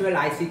virtual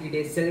ICT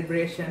Day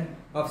celebration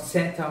of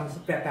St. Thomas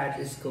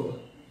Preparatory School.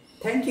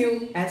 Thank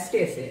you and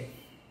stay safe.